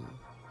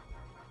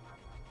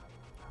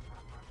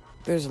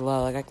there's a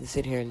lot, like, I can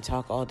sit here and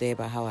talk all day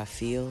about how I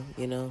feel,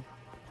 you know,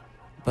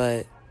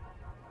 but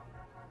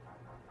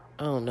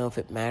I don't know if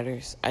it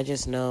matters. I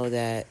just know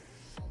that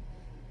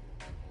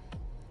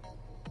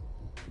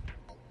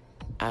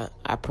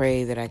I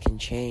pray that I can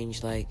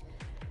change. Like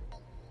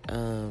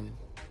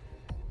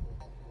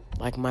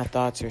my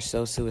thoughts are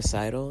so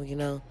suicidal, you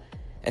know,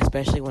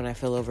 especially when I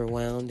feel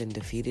overwhelmed and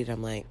defeated.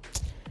 I'm like,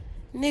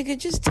 nigga,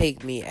 just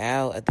take me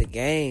out of the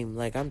game.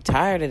 Like, I'm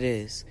tired of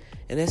this.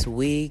 And this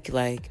week,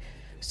 like,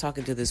 I was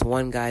talking to this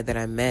one guy that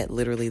I met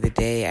literally the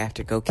day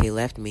after Goke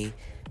left me,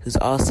 who's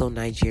also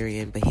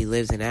Nigerian, but he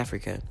lives in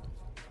Africa.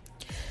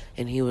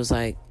 And he was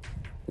like,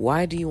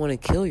 why do you want to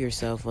kill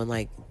yourself when,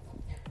 like,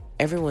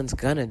 everyone's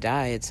gonna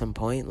die at some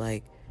point?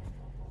 Like,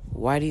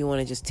 why do you want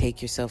to just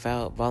take yourself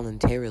out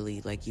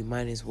voluntarily? Like, you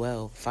might as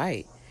well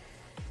fight.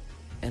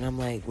 And I'm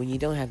like, when you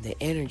don't have the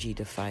energy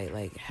to fight,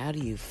 like, how do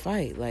you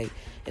fight? Like,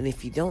 and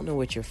if you don't know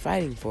what you're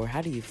fighting for,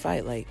 how do you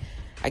fight? Like,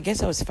 I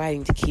guess I was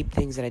fighting to keep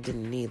things that I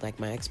didn't need, like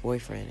my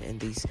ex-boyfriend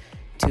and these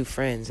 2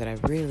 friends that I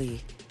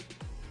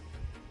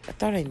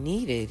thought I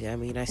needed. I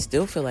mean, I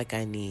still feel like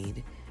I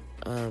need.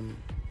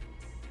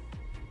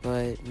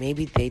 But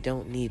maybe they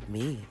don't need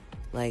me.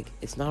 Like,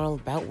 it's not all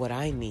about what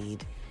I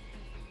need.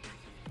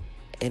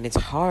 And it's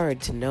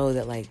hard to know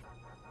that, like,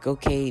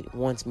 Gokade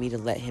wants me to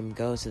let him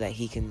go so that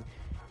he can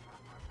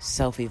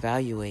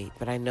self-evaluate.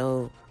 But I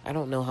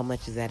don't know how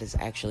much of that is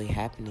actually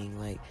happening.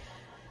 Like,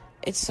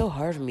 it's so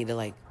hard for me to,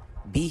 like,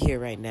 be here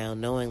right now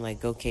knowing, like,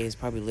 Gokade is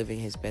probably living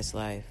his best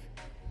life.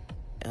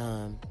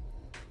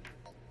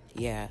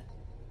 Yeah.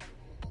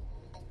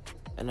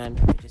 And I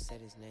just said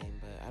his name,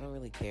 but I don't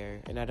really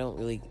care. And I don't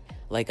really...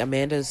 Like,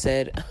 Amanda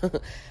said...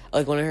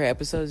 like, one of her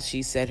episodes,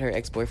 she said her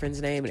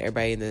ex-boyfriend's name, and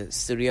everybody in the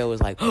studio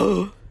was like,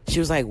 oh! She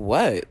was like,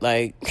 what?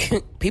 Like,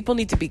 people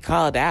need to be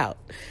called out.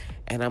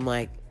 And I'm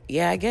like,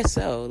 yeah, I guess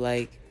so.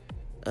 Like,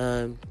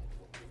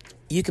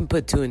 you can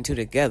put 2 and 2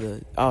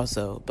 together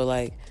also. But,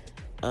 like,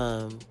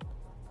 I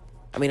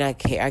mean, I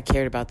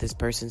cared about this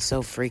person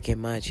so freaking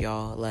much,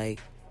 y'all.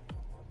 Like,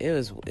 it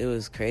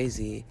was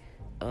crazy.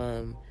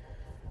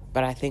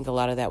 But I think a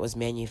lot of that was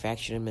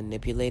manufactured and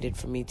manipulated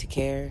for me to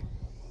care.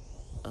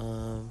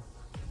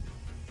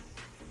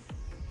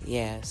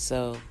 Yeah,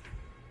 so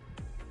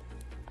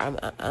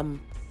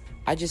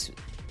I just,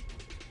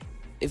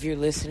 if you're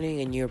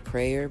listening and you're a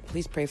prayer,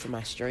 please pray for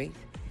my strength,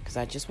 because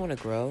I just want to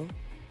grow.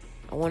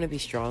 I want to be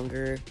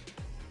stronger.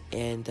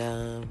 And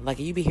like,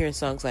 you be hearing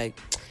songs like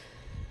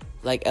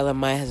Ella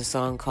Mai has a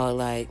song called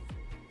like,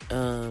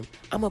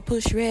 I'ma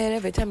push red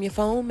every time you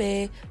phone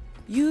me.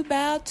 You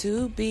about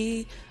to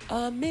be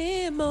a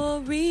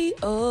memory.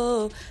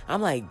 Oh,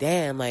 I'm like,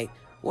 damn, like,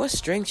 what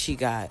strength she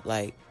got?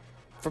 Like,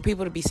 for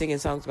people to be singing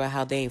songs about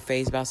how they ain't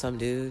fazed about some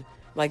dude.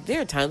 Like, there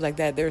are times like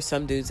that. There are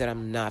some dudes that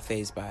I'm not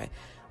fazed by.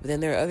 But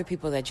then there are other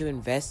people that you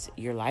invest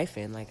your life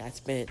in. Like, I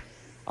spent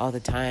all the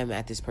time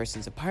at this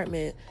person's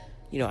apartment.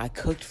 You know, I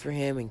cooked for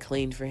him and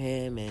cleaned for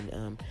him.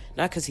 And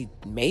not because he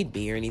made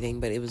me or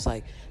anything, but it was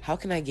like, how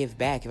can I give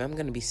back? If I'm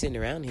going to be sitting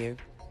around here,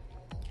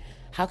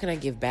 how can I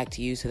give back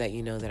to you so that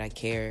you know that I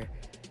care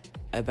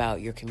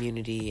about your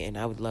community, and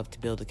I would love to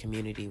build a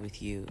community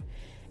with you.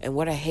 And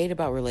what I hate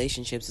about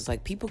relationships is,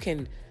 like, people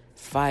can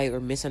fight or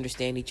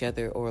misunderstand each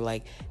other, or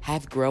like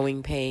have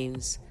growing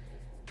pains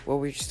where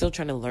we're still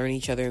trying to learn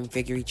each other and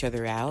figure each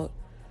other out.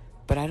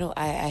 But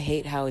I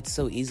hate how it's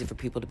so easy for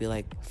people to be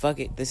like, fuck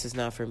it, this is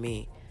not for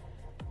me.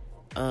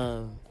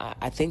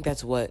 I think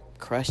that's what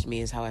crushed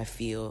me, is how I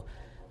feel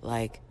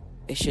like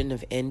it shouldn't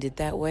have ended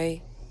that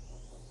way.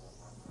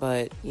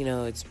 But, you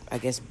know, it's, I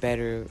guess,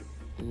 better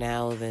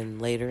now than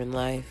later in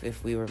life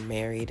if we were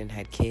married and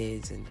had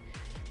kids, and,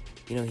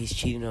 you know, he's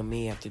cheating on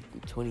me after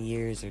 20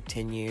 years or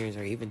 10 years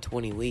or even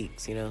 20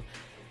 weeks, you know.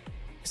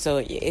 So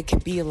it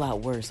could be a lot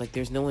worse. Like,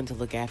 there's no one to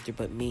look after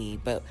but me.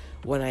 But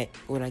when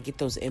I get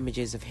those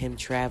images of him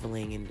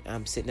traveling and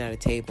I'm sitting at a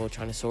table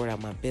trying to sort out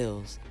my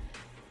bills,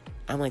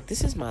 I'm like,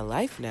 this is my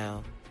life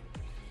now.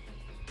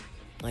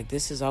 Like,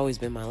 this has always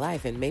been my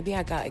life. And maybe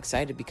I got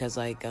excited because,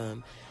 like,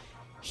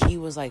 he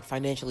was, like,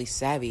 financially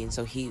savvy, and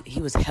so he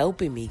was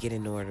helping me get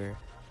in order.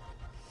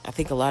 I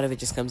think a lot of it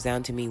just comes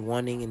down to me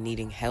wanting and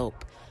needing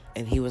help,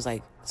 and he was,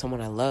 like,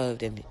 someone I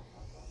loved, and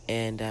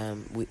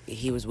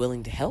he was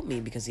willing to help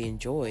me because he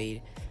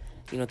enjoyed,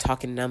 you know,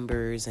 talking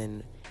numbers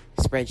and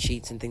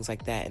spreadsheets and things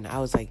like that. And I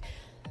was like,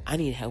 I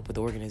need help with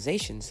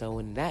organization. So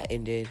when that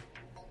ended,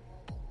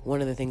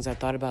 one of the things I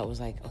thought about was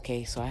like,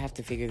 okay, so I have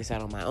to figure this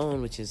out on my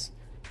own, which is,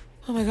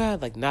 oh my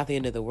God, like, not the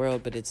end of the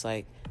world, but it's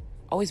like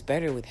always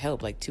better with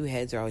help. Like, 2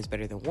 heads are always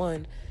better than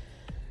one.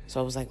 So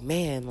I was like,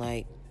 man,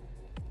 like,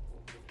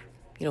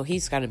 you know,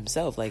 he's got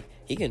himself, like,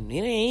 he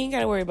ain't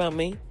got to worry about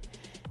me.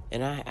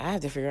 And I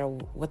have to figure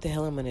out what the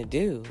hell I'm going to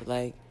do.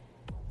 Like,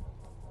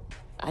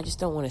 I just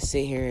don't want to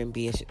sit here and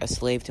be a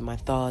slave to my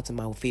thoughts and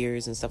my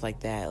fears and stuff like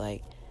that.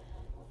 Like,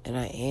 and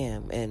I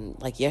am. And,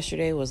 like,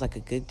 yesterday was, like, a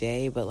good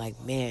day, but, like,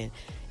 man,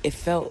 it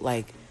felt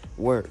like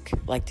work.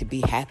 Like, to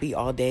be happy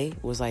all day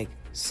was, like,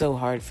 so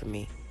hard for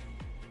me.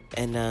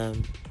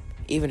 And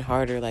even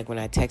harder, like, when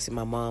I texted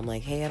my mom,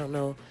 like, hey, I don't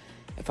know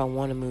if I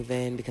want to move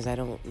in because I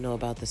don't know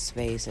about the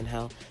space and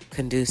how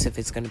conducive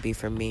it's going to be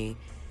for me.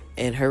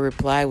 And her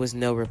reply was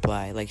no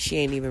reply. Like, she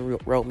ain't even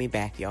wrote me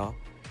back, y'all.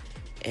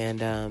 And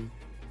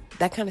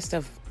that kind of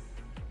stuff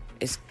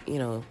is, you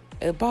know,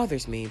 it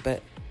bothers me.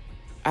 But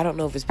I don't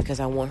know if it's because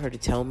I want her to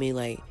tell me,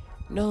 like,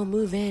 no,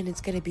 move in,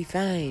 it's going to be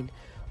fine.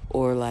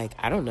 Or, like,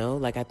 I don't know.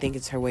 Like, I think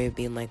it's her way of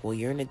being like, well,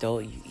 you're an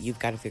adult. You've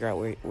got to figure out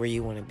where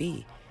you want to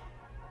be.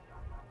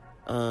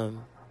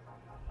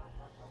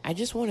 I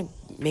just want to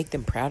make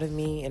them proud of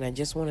me. And I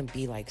just want to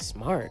be, like,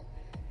 smart.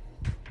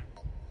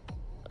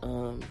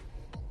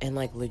 And,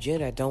 like,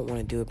 legit, I don't want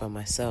to do it by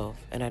myself.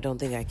 And I don't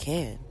think I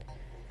can.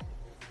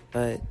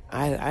 But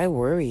I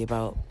worry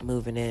about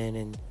moving in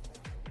and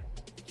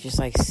just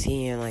like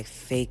seeing like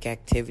fake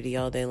activity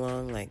all day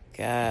long. Like,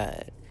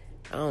 God,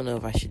 I don't know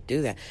if I should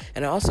do that.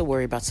 And I also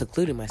worry about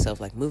secluding myself,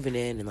 like moving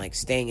in and like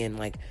staying in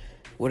like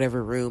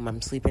whatever room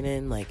I'm sleeping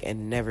in, like,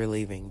 and never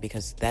leaving,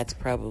 because that's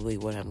probably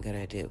what I'm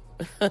gonna do.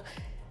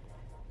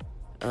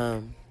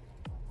 I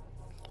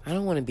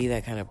don't want to be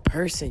that kind of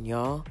person,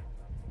 y'all.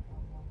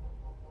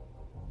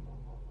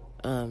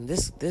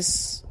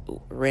 This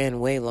ran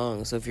way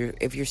long, so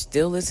if you're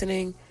still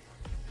listening,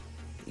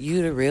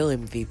 you the real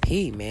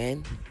MVP,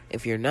 man.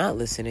 If you're not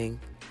listening,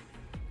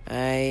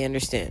 I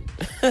understand.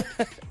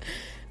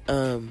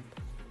 I'm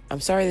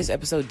sorry this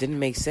episode didn't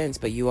make sense,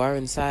 but you are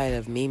inside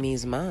of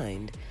Mimi's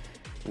mind,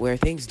 where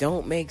things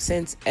don't make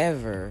sense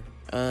ever,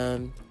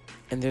 and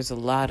there's a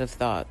lot of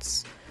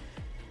thoughts.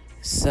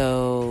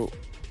 So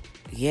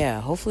yeah,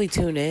 hopefully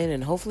tune in,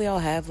 and hopefully I'll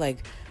have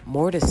like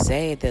more to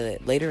say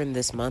later in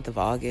this month of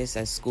August,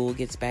 as school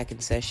gets back in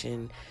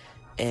session,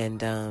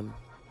 and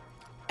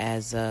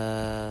as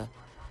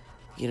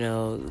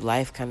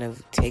life kind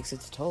of takes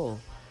its toll.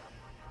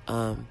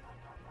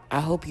 I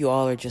hope you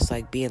all are just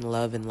like being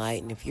love and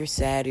light, and if you're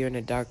sad, you're in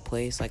a dark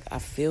place, like, I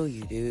feel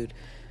you, dude.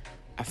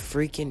 I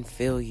freaking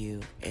feel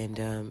you.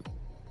 And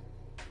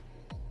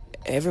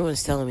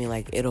everyone's telling me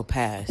like it'll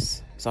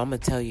pass, so I'm gonna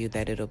tell you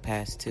that it'll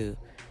pass too.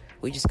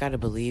 We just gotta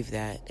believe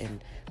that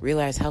and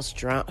realize how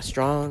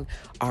strong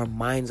our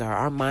minds are.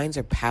 Our minds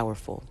are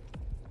powerful.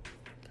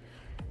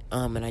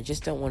 And I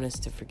just don't want us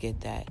to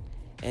forget that.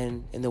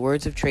 And in the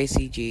words of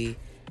Tracy G,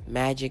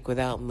 magic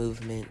without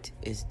movement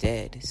is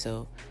dead.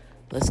 So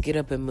let's get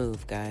up and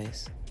move,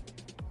 guys.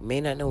 We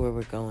may not know where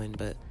we're going,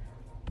 but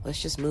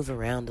let's just move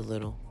around a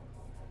little.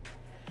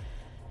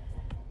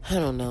 I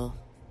don't know.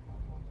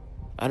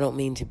 I don't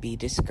mean to be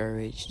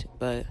discouraged,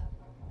 but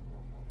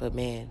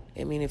man,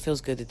 I mean, it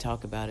feels good to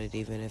talk about it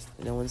even if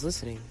no one's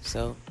listening.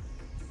 So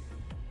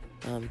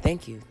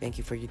thank you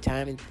for your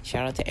time, and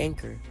shout out to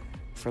Anchor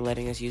for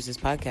letting us use this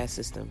podcast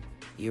system.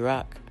 You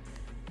rock.